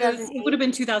 It would have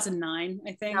been 2009,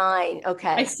 I think. 9, okay.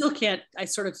 I still can't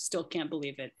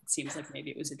believe it. It seems like maybe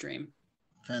it was a dream.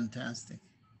 Fantastic.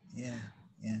 Yeah.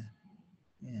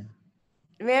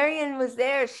 Marion was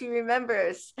there, she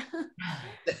remembers.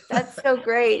 That's so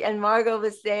great. And Margot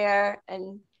was there,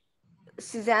 and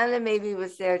Susanna maybe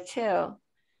was there too.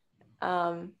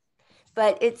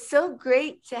 But it's so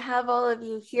great to have all of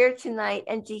you here tonight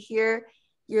and to hear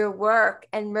your work.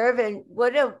 And Mervyn,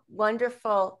 what a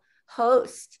wonderful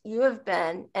host you have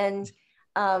been. And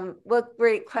what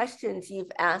great questions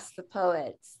you've asked the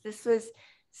poets. This was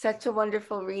such a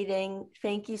wonderful reading.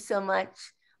 Thank you so much,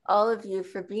 all of you,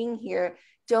 for being here.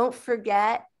 Don't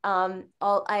forget, I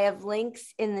have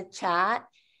links in the chat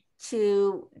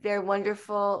to their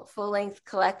wonderful full-length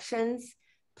collections.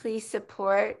 Please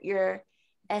support your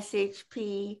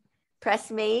SHP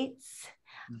pressmates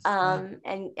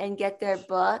and get their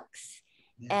books.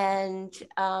 And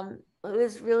it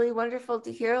was really wonderful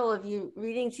to hear all of you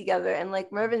reading together. And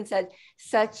like Mervyn said,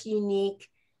 such unique,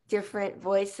 different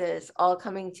voices all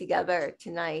coming together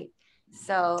tonight.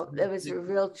 So it was a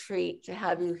real treat to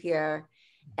have you here.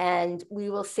 And we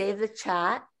will save the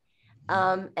chat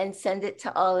and send it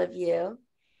to all of you.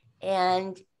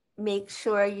 And make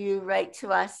sure you write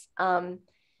to us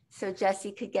so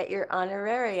Jessie could get your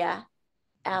honoraria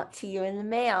out to you in the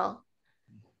mail.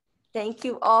 Thank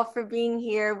you all for being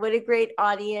here. What a great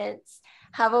audience.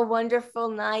 Have a wonderful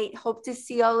night. Hope to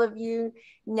see all of you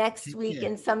next week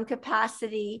in some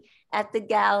capacity at the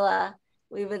gala.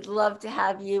 We would love to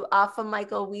have you. Alpha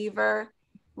Michael Weaver,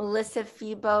 Melissa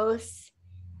Phoebos,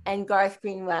 and Garth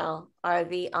Greenwell are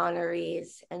the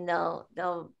honorees, and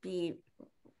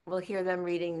we'll hear them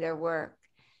reading their work.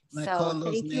 So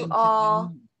thank you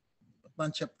all. A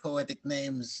bunch of poetic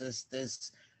names.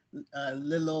 There's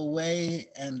Lillo Wei,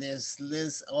 and there's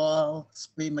Liz All,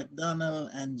 Spree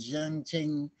MacDonald, and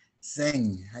Jianqing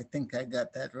Zheng. I think I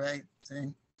got that right,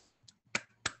 Zheng?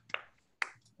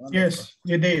 Yes,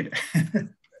 you did.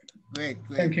 Great,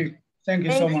 great. Thank you. Thank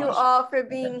you so much. Thank you all for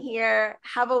being here.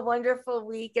 Have a wonderful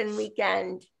week and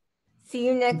weekend. See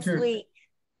you next week.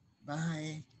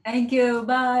 Bye. Thank you.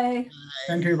 Bye. Bye.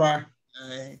 Thank you. Bye.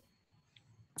 Bye.